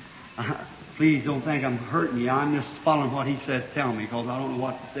know. Please don't think I'm hurting you. I'm just following what he says tell me because I don't know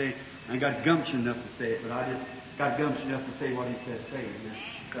what to say. I ain't got gumption enough to say it, but I just got gumption enough to say what he says say. And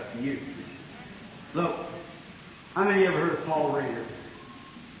it's up to you. Look, how many ever heard of Paul Rader?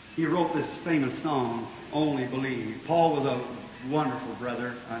 He wrote this famous song, Only Believe. Paul was a wonderful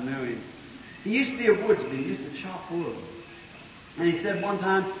brother. I knew him. He used to be a woodsman. He used to chop wood. And he said one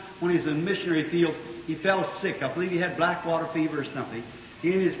time when he was in missionary fields, he fell sick. I believe he had black water fever or something.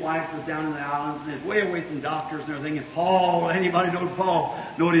 He and his wife was down in the islands and he was way away from doctors and everything. And Paul, anybody knows Paul,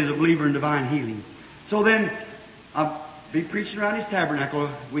 knows he's a believer in divine healing. So then, I'll be preaching around his tabernacle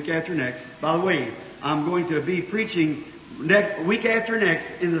week after next. By the way, I'm going to be preaching week after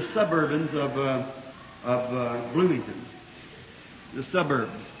next in the suburbs of Bloomington. The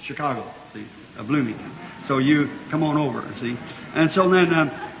suburbs, Chicago, see, of Bloomington. So you come on over, see. And so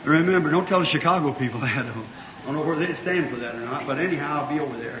then, remember, don't tell the Chicago people that. I don't know whether they stand for that or not, but anyhow, I'll be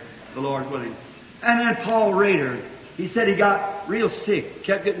over there, the Lord willing. And then Paul Rader, he said he got real sick,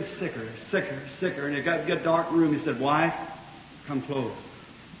 kept getting sicker, and it got a dark room. He said, wife, come close.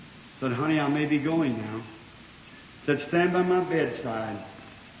 Said, honey, I may be going now. Said, stand by my bedside,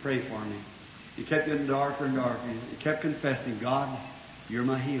 pray for me. He kept getting darker and darker. He kept confessing, God, you're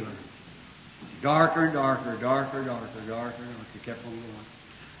my healer. Darker and darker. He kept on going.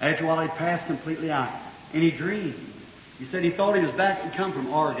 After a while, he passed completely out. And he dreamed. He said he thought he was back, he come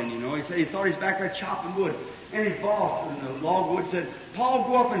from Oregon, you know. He said he thought he was back there chopping wood. And his boss in the logwood said, Paul,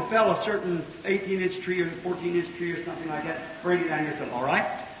 go up and fell a certain 18-inch tree or 14-inch tree or something like that. Bring it down here. He said, all right.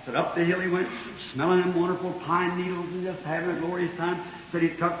 Said up the hill he went, smelling them wonderful pine needles and just having a glorious time. Said he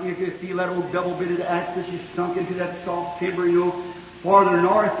tucked me, if you feel that old double-bitted axis, he sunk into that soft timber, you know. Farther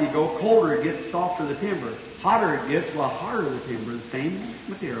north you go, colder it gets, softer the timber. Hotter it gets, well, harder the timber, the same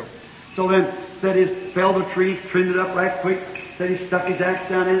material. So then, said he felled the tree, trimmed it up right quick. Said he stuck his axe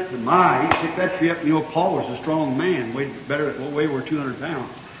down in it. Said, my, he picked that tree up. You know, Paul was a strong man, weighed better, weighed over 200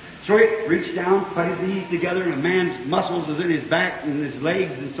 pounds. So he reached down, put his knees together, and a man's muscles was in his back and his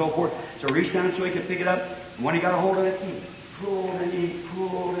legs and so forth. So he reached down so he could pick it up. And when he got a hold of it, he pulled and he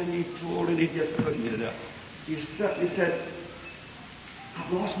pulled and he pulled and he just couldn't get it up. He stuck. He said,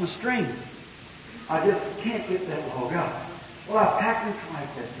 I've lost my strength. I just can't get that log up. Well, I packed him twice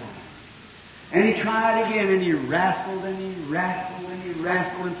that time. And he tried again, and he wrestled, and he wrestled, and he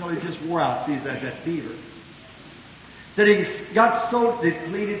wrestled until he just wore out. See, that's that fever. Said he got so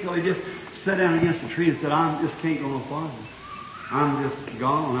depleted till he just sat down against the tree and said, I just can't go no farther. I'm just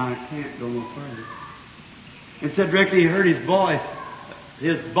gone. I can't go no further. And said directly he heard his voice,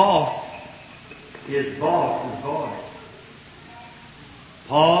 his boss's voice.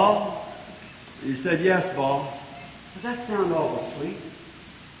 Paul? He said, yes, boss. But that sounded awful sweet.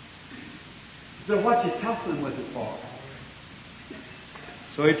 He said, what you tussling with it for?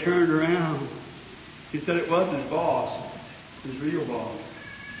 So he turned around. He said it wasn't his boss, his real boss.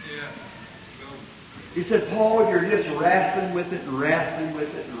 Yeah. He said, Paul, you're just wrestling with it and wrestling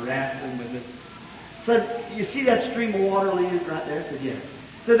with it and wrestling with it. Said, you see that stream of water laying right there? Said, yes.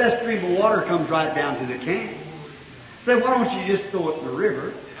 Said, that stream of water comes right down to the canyon. Said, why don't you just throw it in the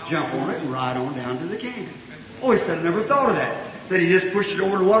river, jump on it, and ride on down to the canyon? Oh, he said, I never thought of that. Said he just pushed it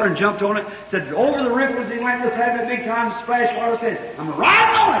over the water and jumped on it. Said, over the river as he went, just having a big time splash water. Said, I'm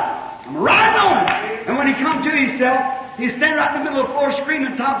riding on it. I'm riding on it. And when he come to himself, he's standing right in the middle of the floor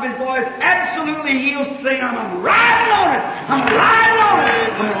screaming top of his voice. Absolutely, he'll sing, I'm riding on it. I'm riding on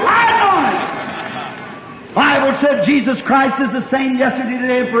it. I'm riding on it. The Bible said Jesus Christ is the same yesterday,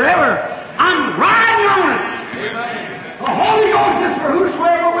 today, and forever. I'm riding on it. Amen. The Holy Ghost is for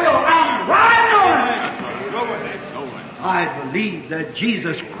whosoever will. I'm riding on it. I believe that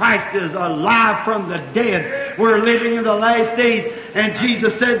Jesus Christ is alive from the dead. We're living in the last days. And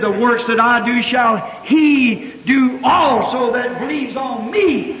Jesus said, the works that I do shall he do also that believes on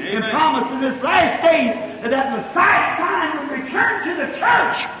me. Amen. And promised in this last days that Messiah's time will return to the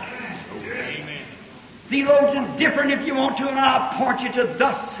church. Amen. Theologians, different if you want to, and I'll point you to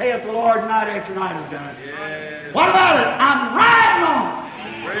thus saith the Lord night after night have done it. Yes. What about it? I'm riding on it.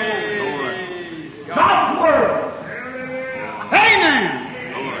 Praise God's Word. Amen.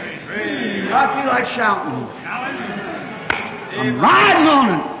 I feel like shouting. I'm riding on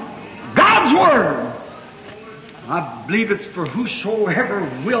it. God's Word. I believe it's for whosoever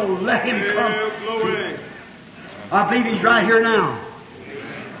will let Him come. I believe He's right here now.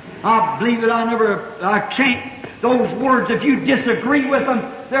 I believe that I can't. Those words, if you disagree with them,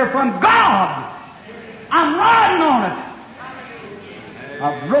 they're from God. I'm riding on it.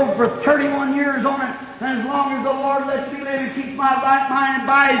 I've rode for 31 years on it, and as long as the Lord lets me live and keep my right mind, and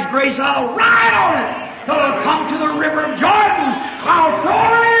by His grace, I'll ride on it till I come to the river of Jordan. I'll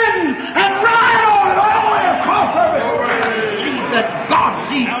throw it in and ride on it all the way across of it. Believe that God's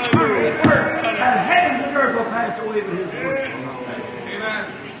eternal word, and heaven and earth will pass away, but His word will not pass.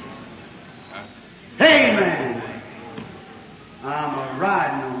 Amen. Amen. I'm a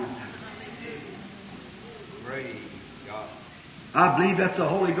riding on it. Praise God. I believe that's the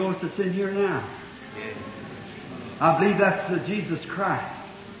Holy Ghost that's in here now. I believe that's the Jesus Christ.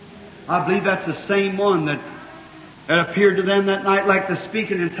 I believe that's the same one that appeared to them that night like the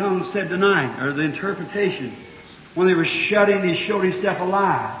speaking in tongues said tonight, or the interpretation. When they were shut in, He showed Himself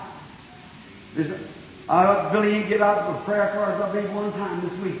alive. Billy, he get out of a prayer cards, I believe, one time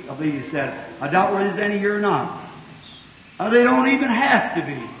this week. I believe he said it. I doubt whether there's any here or not. They don't even have to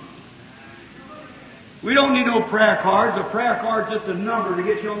be. We don't need no prayer cards. A prayer card's just a number to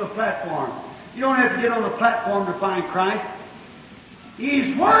get you on the platform. You don't have to get on the platform to find Christ.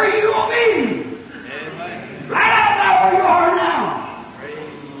 He's where you will be. Right out there where you are now.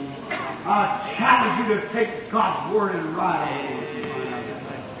 I challenge you to take God's Word and ride on it.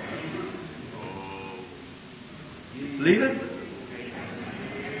 Believe it?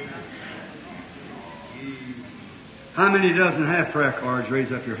 How many doesn't have prayer cards?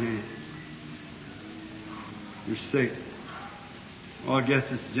 Raise up your hands. You're sick. Well, I guess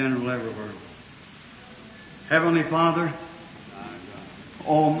it's general everywhere. Heavenly Father,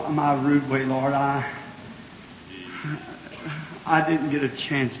 oh, my rude way, Lord, I didn't get a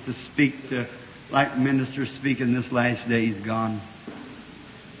chance to speak to like ministers speak in this last days gone.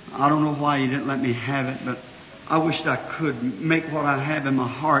 I don't know why You didn't let me have it, but I wished I could make what I have in my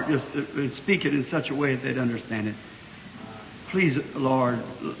heart, just speak it in such a way that they'd understand it. Please, Lord,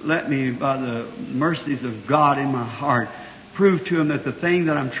 let me, by the mercies of God in my heart, prove to them that the thing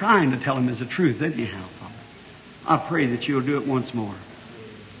that I'm trying to tell them is the truth. Anyhow, Father, I pray that You'll do it once more.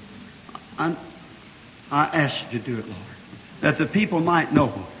 I ask You to do it, Lord, that the people might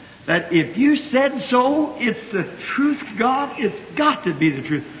know that if You said so, it's the truth, God. It's got to be the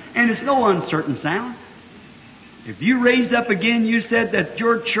truth. And it's no uncertain sound. If You raised up again, You said that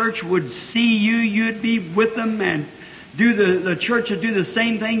Your church would see You, You'd be with them, and the church would do the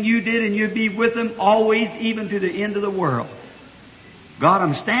same thing You did, and You'd be with them always, even to the end of the world. God,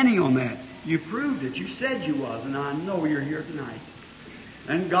 I'm standing on that. You proved it. You said You was, and I know You're here tonight.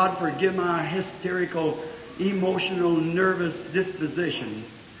 And God, forgive my hysterical, emotional, nervous disposition.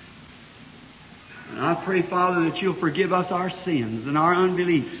 And I pray, Father, that You'll forgive us our sins and our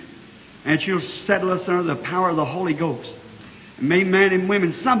unbeliefs, and that You'll settle us under the power of the Holy Ghost. May men and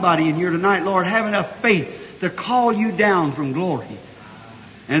women, somebody in here tonight, Lord, have enough faith to call you down from glory.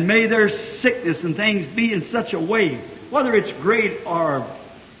 And may their sickness and things be in such a way, whether it's great or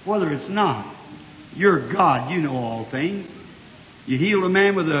whether it's not. You're God. You know all things. You healed a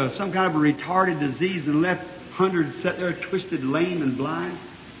man with some kind of a retarded disease and left hundreds sit there twisted, lame, and blind.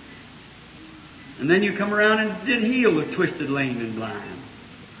 And then you come around and did heal the twisted, lame, and blind.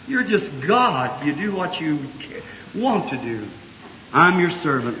 You're just God. You do what you want to do. I'm your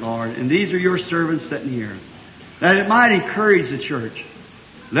servant, Lord, and these are your servants sitting here. That it might encourage the church.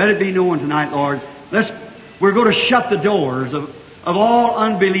 Let it be known tonight, Lord. We're going to shut the doors of all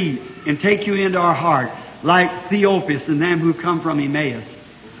unbelief and take you into our heart, like Theophilus and them who come from Emmaus.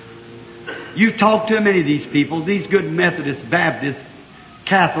 You've talked to many of these people, these good Methodists, Baptists,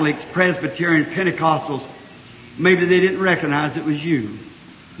 Catholics, Presbyterians, Pentecostals. Maybe they didn't recognize it was you.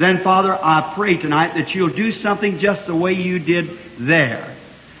 Then, Father, I pray tonight that you'll do something just the way you did there.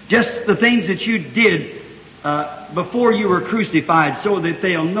 Just the things that you did before you were crucified, so that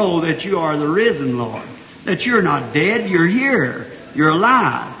they'll know that you are the risen Lord. That you're not dead, you're here. You're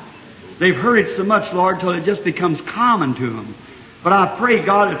alive. They've heard it so much, Lord, till it just becomes common to them. But I pray,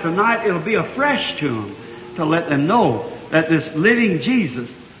 God, that tonight it'll be afresh to them to let them know that this living Jesus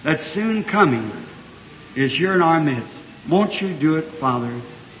that's soon coming is here in our midst. Won't you do it, Father?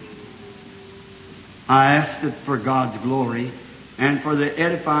 I ask it for God's glory and for the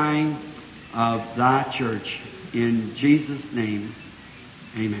edifying of thy church. In Jesus' name,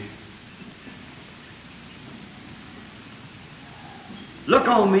 amen. Look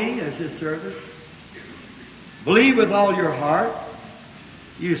on me as His servant. Believe with all your heart,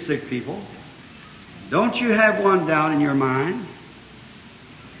 you sick people. Don't you have one doubt in your mind,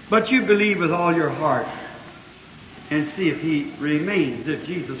 but you believe with all your heart and see if He remains, if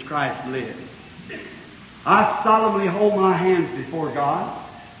Jesus Christ lives. I solemnly hold my hands before God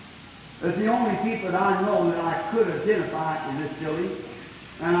as the only people that I know that I could identify in this building,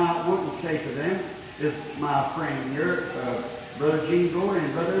 and I wouldn't say to them, is my friend here, Brother Gene Gore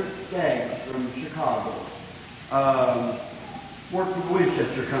and Brother Skaggs from Chicago. Worked for the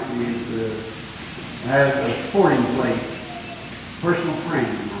Winchester Company, has a sporting place, personal friend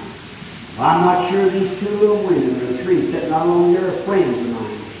of mine. I'm not sure these two little women or three sitting out on there are friends of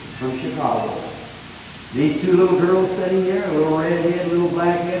mine from Chicago. These two little girls sitting here, a little red head, a little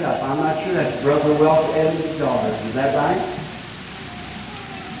black head up. I'm not sure that's Brother Welch Evans' daughters. Is that right?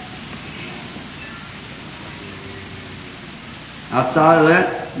 Outside of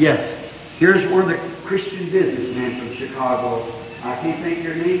that, yes. Here's one of the Christian businessmen from Chicago. I can't think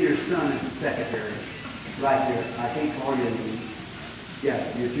your name. Your son is the secretary. Right here. I can't call your name.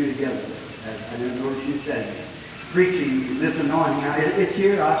 Yes, you're two together. I didn't notice you said it. Preaching this anointing. Now, it's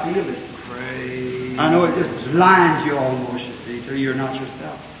here. I feel it. Praise. I know it just blinds you almost, you see, so you're not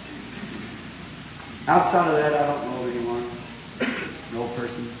yourself. Outside of that, I don't know anyone. No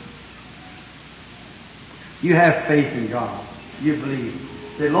persons. You have faith in God. You believe.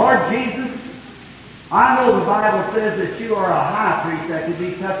 Say, Lord Jesus, I know the Bible says that you are a high priest that can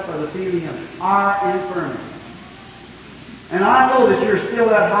be touched by the feeling of our infirmity. And I know that you're still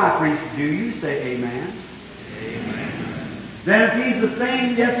that high priest. Do you? Say amen. Amen. Then if He's the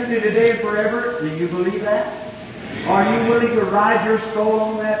same yesterday, today, and forever, do you believe that? Amen. Are you willing to ride your soul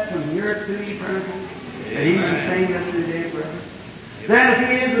on that from here to eternity? That He's the same yesterday, today, and forever? Then if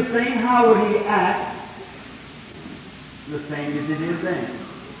He is the same, how would He act? The same as He did then.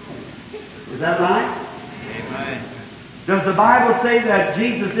 Is that right? Amen. Does the Bible say that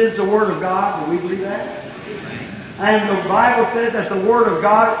Jesus is the Word of God? Do we believe that? Amen. And the Bible says that the Word of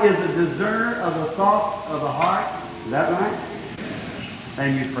God is a discerner of the thoughts of the heart. Is that right?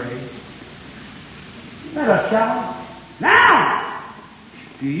 And you pray. Let us shout. Now!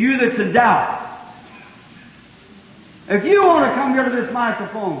 To you that's in doubt. If you want to come here to this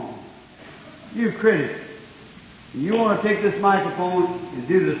microphone, you critic, you want to take this microphone and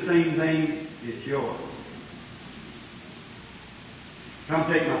do the same thing, it's yours. Come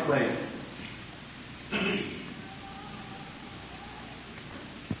take my place.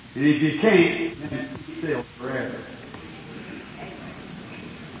 And if you can't, then be still forever.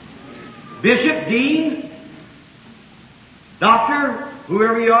 Bishop, dean, doctor,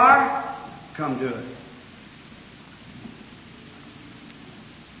 whoever you are, come do it.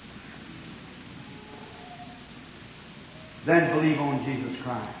 Then believe on Jesus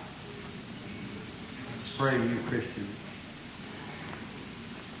Christ. Pray, you Christians.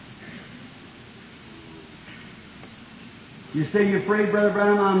 You say you pray, Brother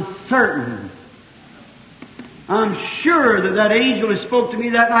Branham, I'm certain. I'm sure that angel who spoke to me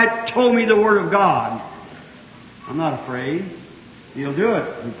that night told me the Word of God. I'm not afraid. He'll do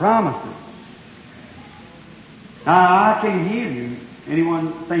it. He promised it. Now, I can't heal you.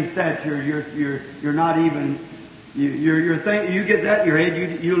 Anyone thinks that you're not even, you get that in your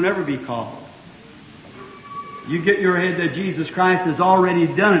head, you'll never be called. You get in your head that Jesus Christ has already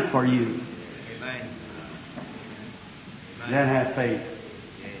done it for you. Amen. Then have faith.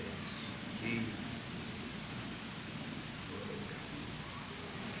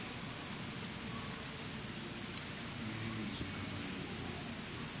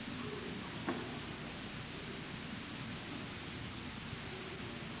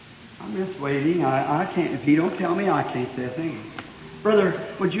 I'm just waiting. I can't, if you don't tell me, I can't say a thing. Brother,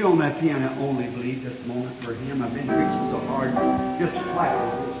 would you on that piano only believe this moment for him? I've been preaching so hard. Just clap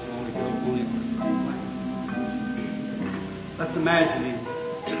over it. Only. Let's imagine him.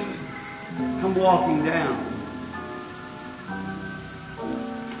 Come walking down.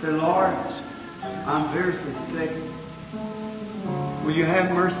 Say, Lord, I'm very sick. Will you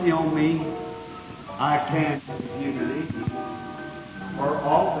have mercy on me? I can't if you believe me. For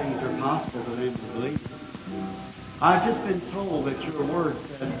all things are possible to them to believe. I've just been told that your word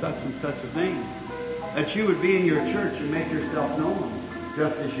says such and such a thing. That you would be in your church and make yourself known,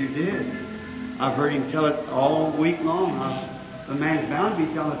 just as you did. I've heard him tell it all week long. The man's bound to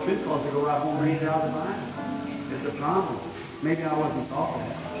be telling the truth because they go right home and read it out of the Bible. It's a promise. Maybe I wasn't taught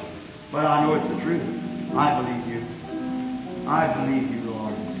that. But I know it's the truth. I believe you. I believe you,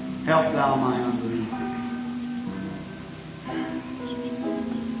 Lord. Help thou my unbelief.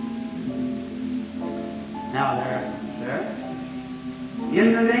 Now there.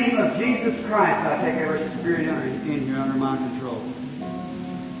 In the name of Jesus Christ, I take every spirit in here under my control.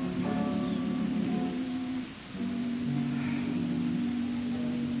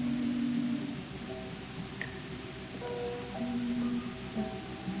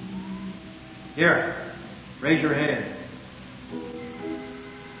 Here, raise your head.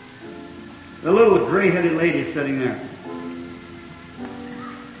 The little gray-headed lady sitting there.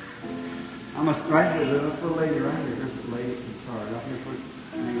 I must right here, this little lady right here. There's a lady. Sorry, up here,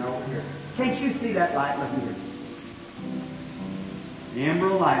 hang over here. Can't you see that light? Look here. The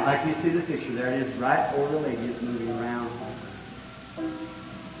emerald light, like you see the picture there, it is right over the lady. It's moving around.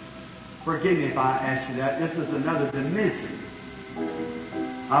 Forgive me if I ask you that. This is another dimension.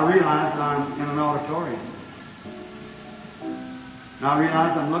 I realize I'm in an auditorium. And I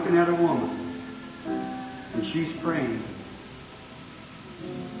realize I'm looking at a woman. And she's praying.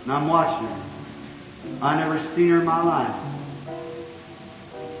 And I'm watching her. I never seen her in my life.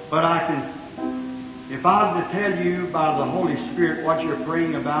 But I can, if I were to tell you by the Holy Spirit what you're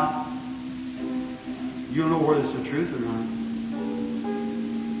praying about, you'll know whether it's the truth or not.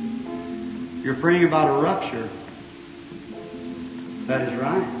 You're praying about a rupture. That is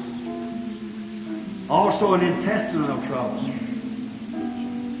right. Also an intestinal trouble.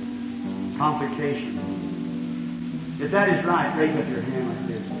 Complication. If that is right, raise up your hand like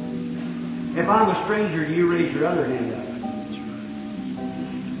this. If I'm a stranger, you raise your other hand up.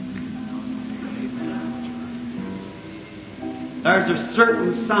 There's a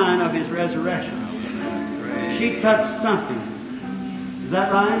certain sign of His resurrection. She touched something. Is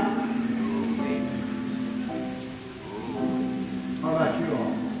that right? How about you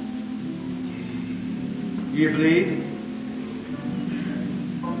all? You believe?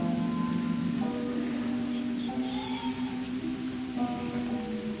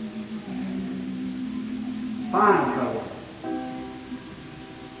 Spinal trouble.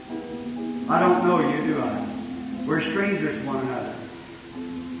 I don't know you, do I? We're strangers to one another.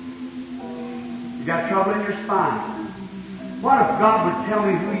 You got trouble in your spine. What if God would tell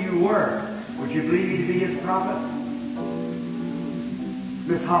me who you were? Would you believe me to be His prophet?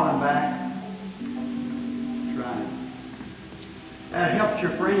 Miss Hollenbach. That's right. That helps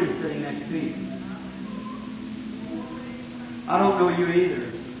your friend sitting next to you. I don't know you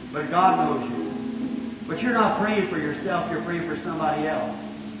either, but God knows you. But you're not praying for yourself, you're praying for somebody else.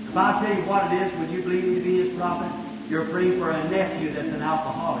 If I tell you what it is, would you believe me to be His prophet? You're praying for a nephew that's an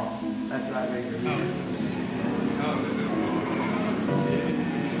alcoholic. That's right, raise your hand.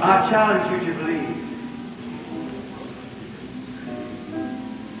 I challenge you to believe.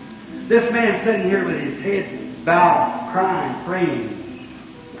 This man sitting here with his head bowed, crying, praying,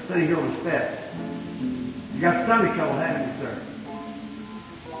 sitting here on the steps. You got stomach trouble, haven't you, sir?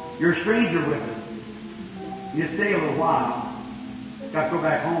 You're a stranger with it. You stay a little while. Got to go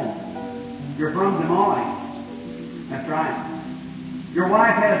back home. You're from Des Moines. That's right. Your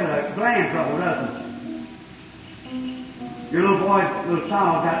wife has a gland trouble, doesn't she? Your little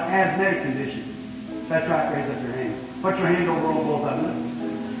child got asthmatic condition. That's right, raise up your hand. Put your hand over on both of them.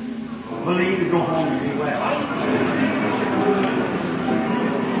 Believe and go home and be well.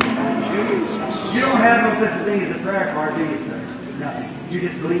 You don't have no such a thing as a prayer card, do you, sir? Nothing. You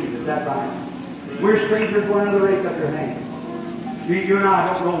just believe. Is that right? We're strangers to one another. Raise up your hands. You and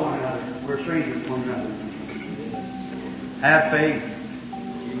I don't know one another. We're strangers to one another. Have faith.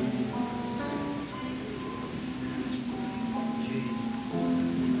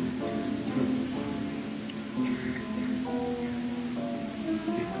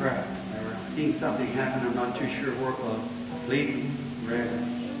 I've seen something happen. I'm not too sure what it was. Bleeding, red.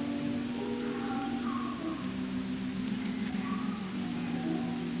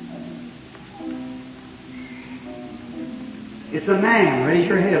 It's a man. Raise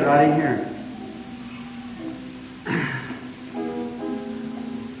your head right in here.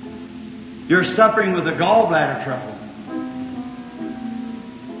 You're suffering with a gallbladder trouble.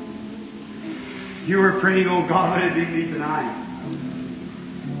 You were praying, oh God, let it be me tonight.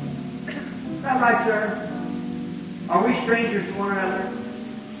 Is that right, sir? Are we strangers to one another?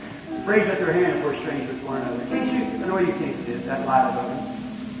 Raise up your hand if we're strangers to one another. Can't you? I know you can't see it. That light above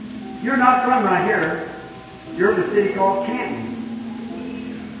it. You're not from right here. You're in a city called Canton.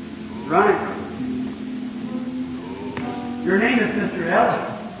 Right. Your name is Mr. Ellis.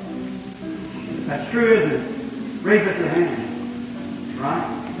 That's true, isn't it? Raise up your hand.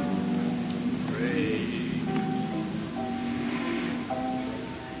 Right.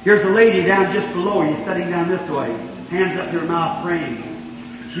 Here's a lady down just below you, sitting down this way. Hands up to her mouth praying.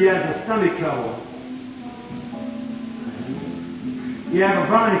 She has a stomach trouble. You have a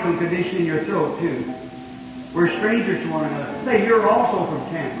bronchial condition in your throat, too. We're strangers to one another. Say, you're also from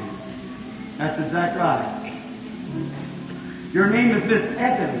Canton. That's exactly right. Your name is Miss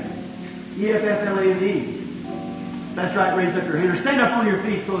Effland. E-F-F-L-A-N-D. That's right, raise up your hand. Or stand up on your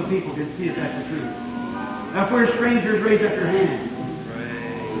feet so the people can see if that's the truth. Now, if we're strangers, raise up your hand.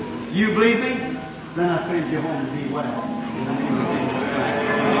 You believe me? Then I send you home to be well. In the name of Jesus Christ.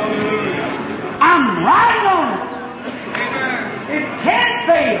 I'm right on it. It can't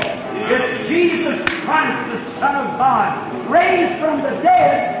fail. It's Jesus Christ, the Son of God, raised from the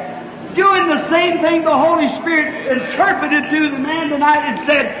dead, doing the same thing the Holy Spirit interpreted to the man tonight and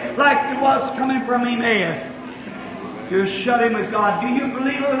said, like it was coming from Emmaus. To shut him with God. Do you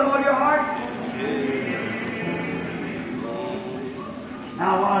believe it with all your heart?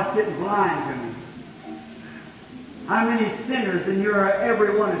 Now while it's getting blind to me, how many sinners, and you're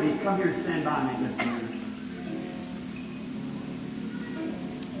every one of you, come here and stand by me just a minute.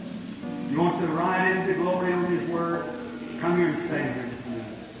 You want to ride into glory on His Word? Come here and stand here just a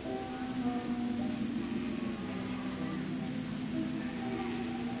minute.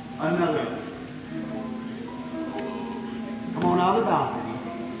 Another. Come on out of the balcony.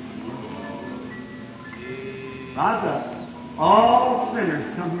 Rise up. All sinners,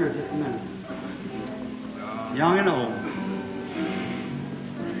 come here just a minute. Young and old.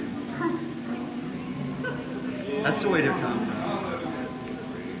 That's the way to come.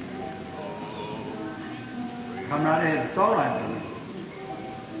 Come right ahead. It's all right, brother.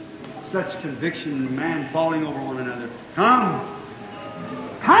 Such conviction, man falling over one another. Come!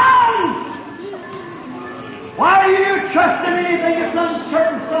 Come! Why are you trusting anything that's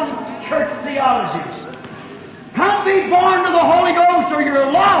uncertain, some church theologies? Come be born to the Holy Ghost or you're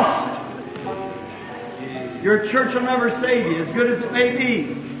lost. Your church will never save you, as good as it may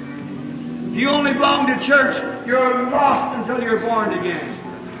be. If you only belong to church, you're lost until you're born again.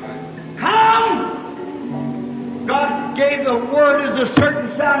 Come! God gave the Word as a certain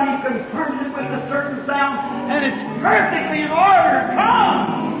sound. He confirms it with a certain sound, and it's perfectly in order.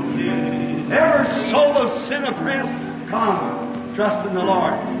 Come! Every soul of sin oppressed, come. Trust in the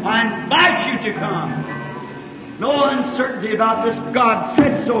Lord. I invite you to come. No uncertainty about this. God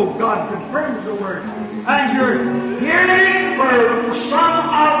said so. God confirms the Word. And you're hearing for some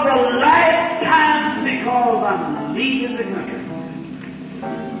of the last times because I'm leaving the country.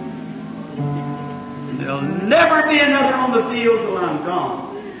 There'll never be another on the field till I'm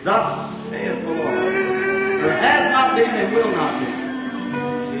gone. Thus saith the Lord. There has not been and will not be.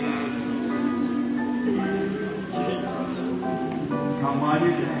 Come while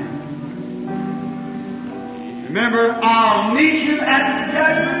you can. Remember, I'll meet you at the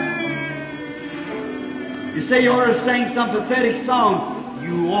judgment. You say you ought to sing some pathetic song.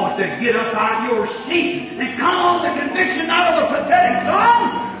 You ought to get up out of your seat and come on the conviction not of a pathetic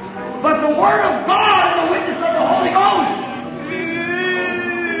song, but the Word of God and the witness of the Holy Ghost.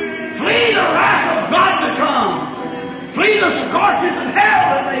 Flee the wrath of God to come. Flee the scorches of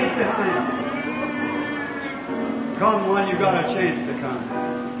hell that lays behind. Come when you've got a chance to come.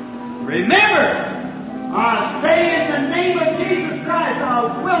 Remember, I say in the name of Jesus Christ, I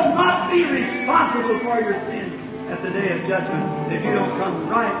will not be responsible for your sins at the day of judgment if you don't come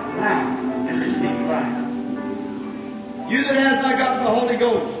right now and receive Christ. You that has not got the Holy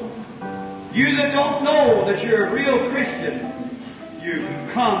Ghost, you that don't know that you're a real Christian, you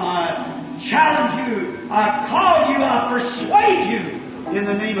come, I challenge you, I call you, I persuade you in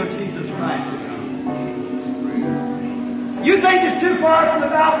the name of Jesus Christ to come. You think it's too far from the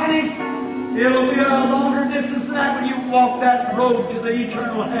balcony? It'll be a longer distance than that when you walk that road to the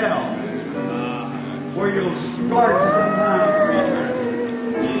eternal hell, where you'll start sometime for eternity.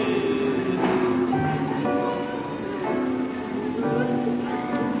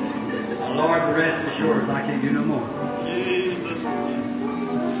 Lord, the rest is yours. I can do no more.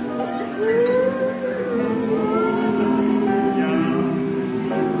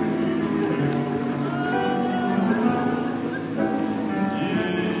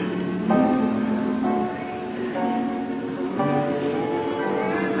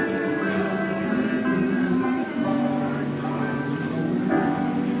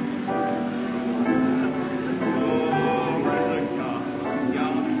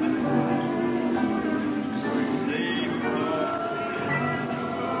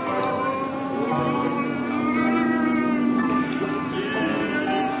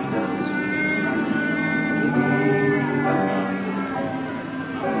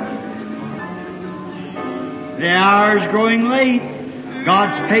 The hour is growing late.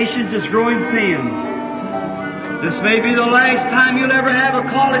 God's patience is growing thin. This may be the last time you'll ever have a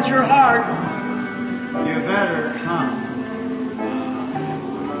call at your heart. You better come.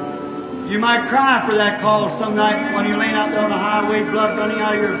 You might cry for that call some night when you're laying out there on the highway, blood running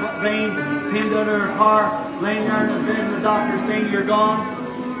out of your veins, pinned under a car, laying there in the bed and the doctor saying you're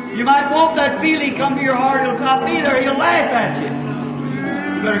gone. You might want that feeling come to your heart. It'll not be there. He'll laugh at you.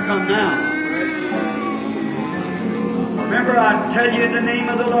 You better come now. Remember, I tell you in the name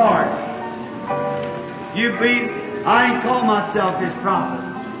of the Lord, you believe, I ain't called myself His prophet.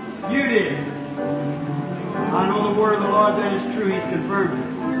 You did. I know the word of the Lord that is true. He's confirmed it.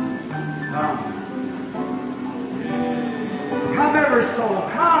 Come ever so.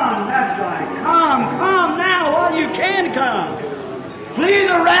 Come, that's right. Come now while you can come. Flee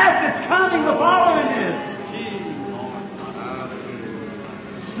the wrath that's coming the following is.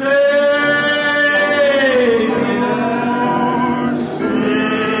 Say,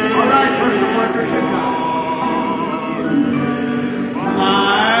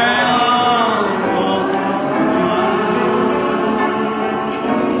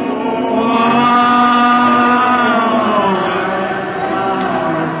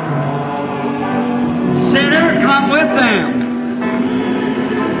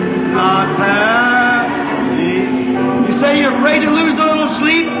 afraid to lose a little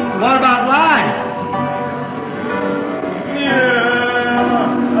sleep? What about life?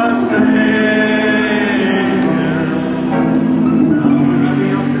 Yeah, that's it.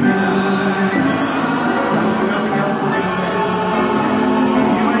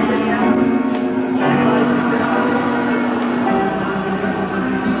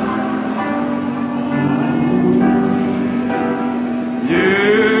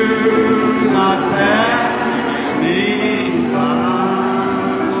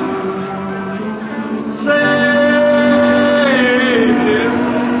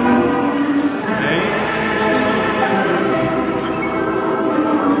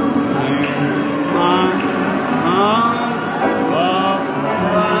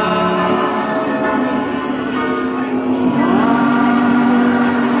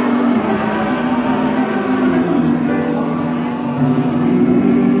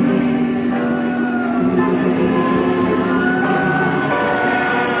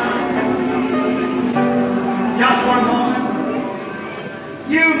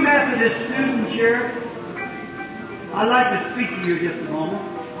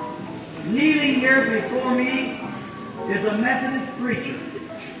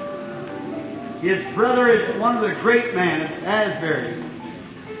 One of the great men at Asbury.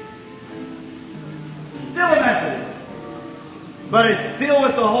 Still a Methodist, but it's filled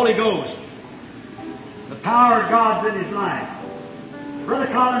with the Holy Ghost. The power of God's in his life. Brother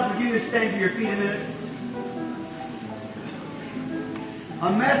Collins, would you just stand to your feet a minute?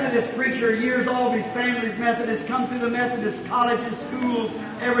 A Methodist preacher, years all of his family's Methodist, come through the Methodist colleges, schools,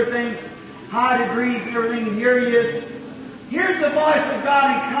 everything, high degrees and everything, and here he is. Here's the voice of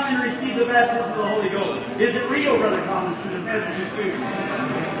God and come and receive the baptism of the Holy Ghost. Is it real, Brother Collins, to the Methodist Church?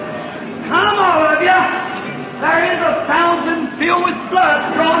 Come, all of you! There is a fountain filled with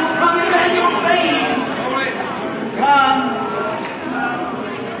blood drawn from Emmanuel's veins. Come.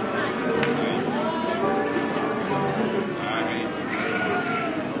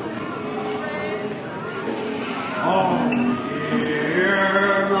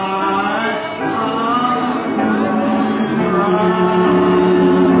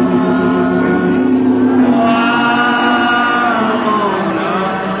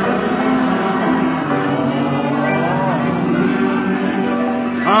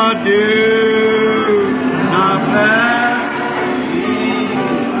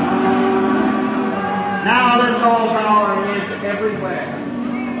 everywhere.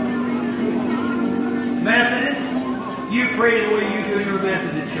 Methodist, you pray the way you do in your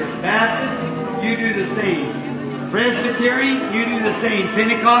Methodist church. Baptist, you do the same. Presbyterian, you do the same.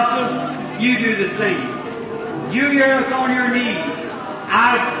 Pentecostals, you do the same. You hear us on your knees.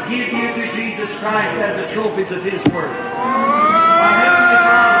 I give you to Jesus Christ as the trophies of His Word. Our Heavenly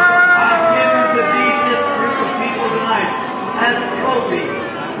Father, I give to thee this group of people tonight as trophies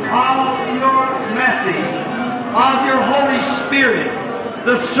of your message, of your Holy Spirit,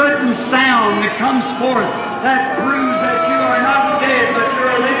 the certain sound that comes forth that proves that you are not dead, but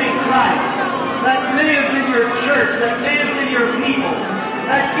you're a living Christ, that lives in your church, that lives in your people,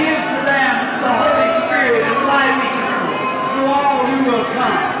 that gives to them the Holy Spirit and life eternal to all who will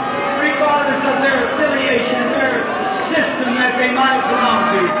come, regardless of their affiliation, their system that they might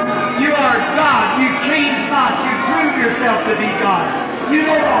belong to. You are God. You change not. You prove yourself to be God. You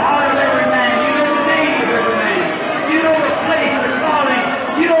know the heart of every man. You know the name of every man. You know the place, the calling.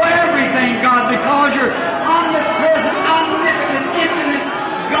 You know everything, God, because you're omnipresent, omnipotent, infinite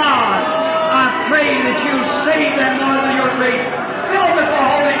God. I pray that you'll save them, Lord, with your grace. Fill them with the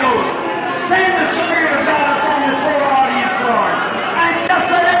Holy Ghost. Send the Spirit of God upon this whole audience, Lord. And just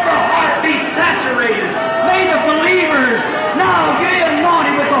let every heart be saturated. May the believers now get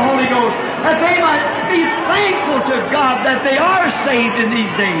anointed with the Holy Ghost, that they might be thankful to God that they are saved in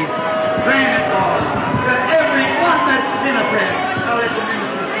these days. Grant it, Lord, to every one that's sin oppressed. Now let the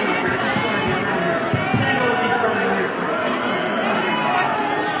minister sin oppressed.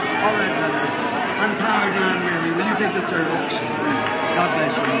 All right, brother. I'm tired and I'm weary. Will you take the service? God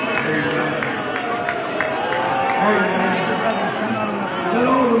bless you. There you go. All right, brother. Let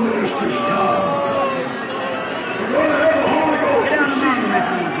all the ministers come. We're going to have the Holy Ghost. Get down among them if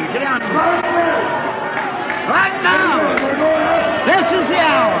you need to. Get down among them. Right now. This is the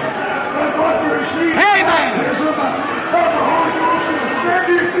hour. Amen.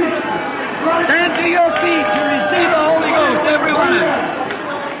 Stand to your feet to receive the Holy Ghost, every one of you.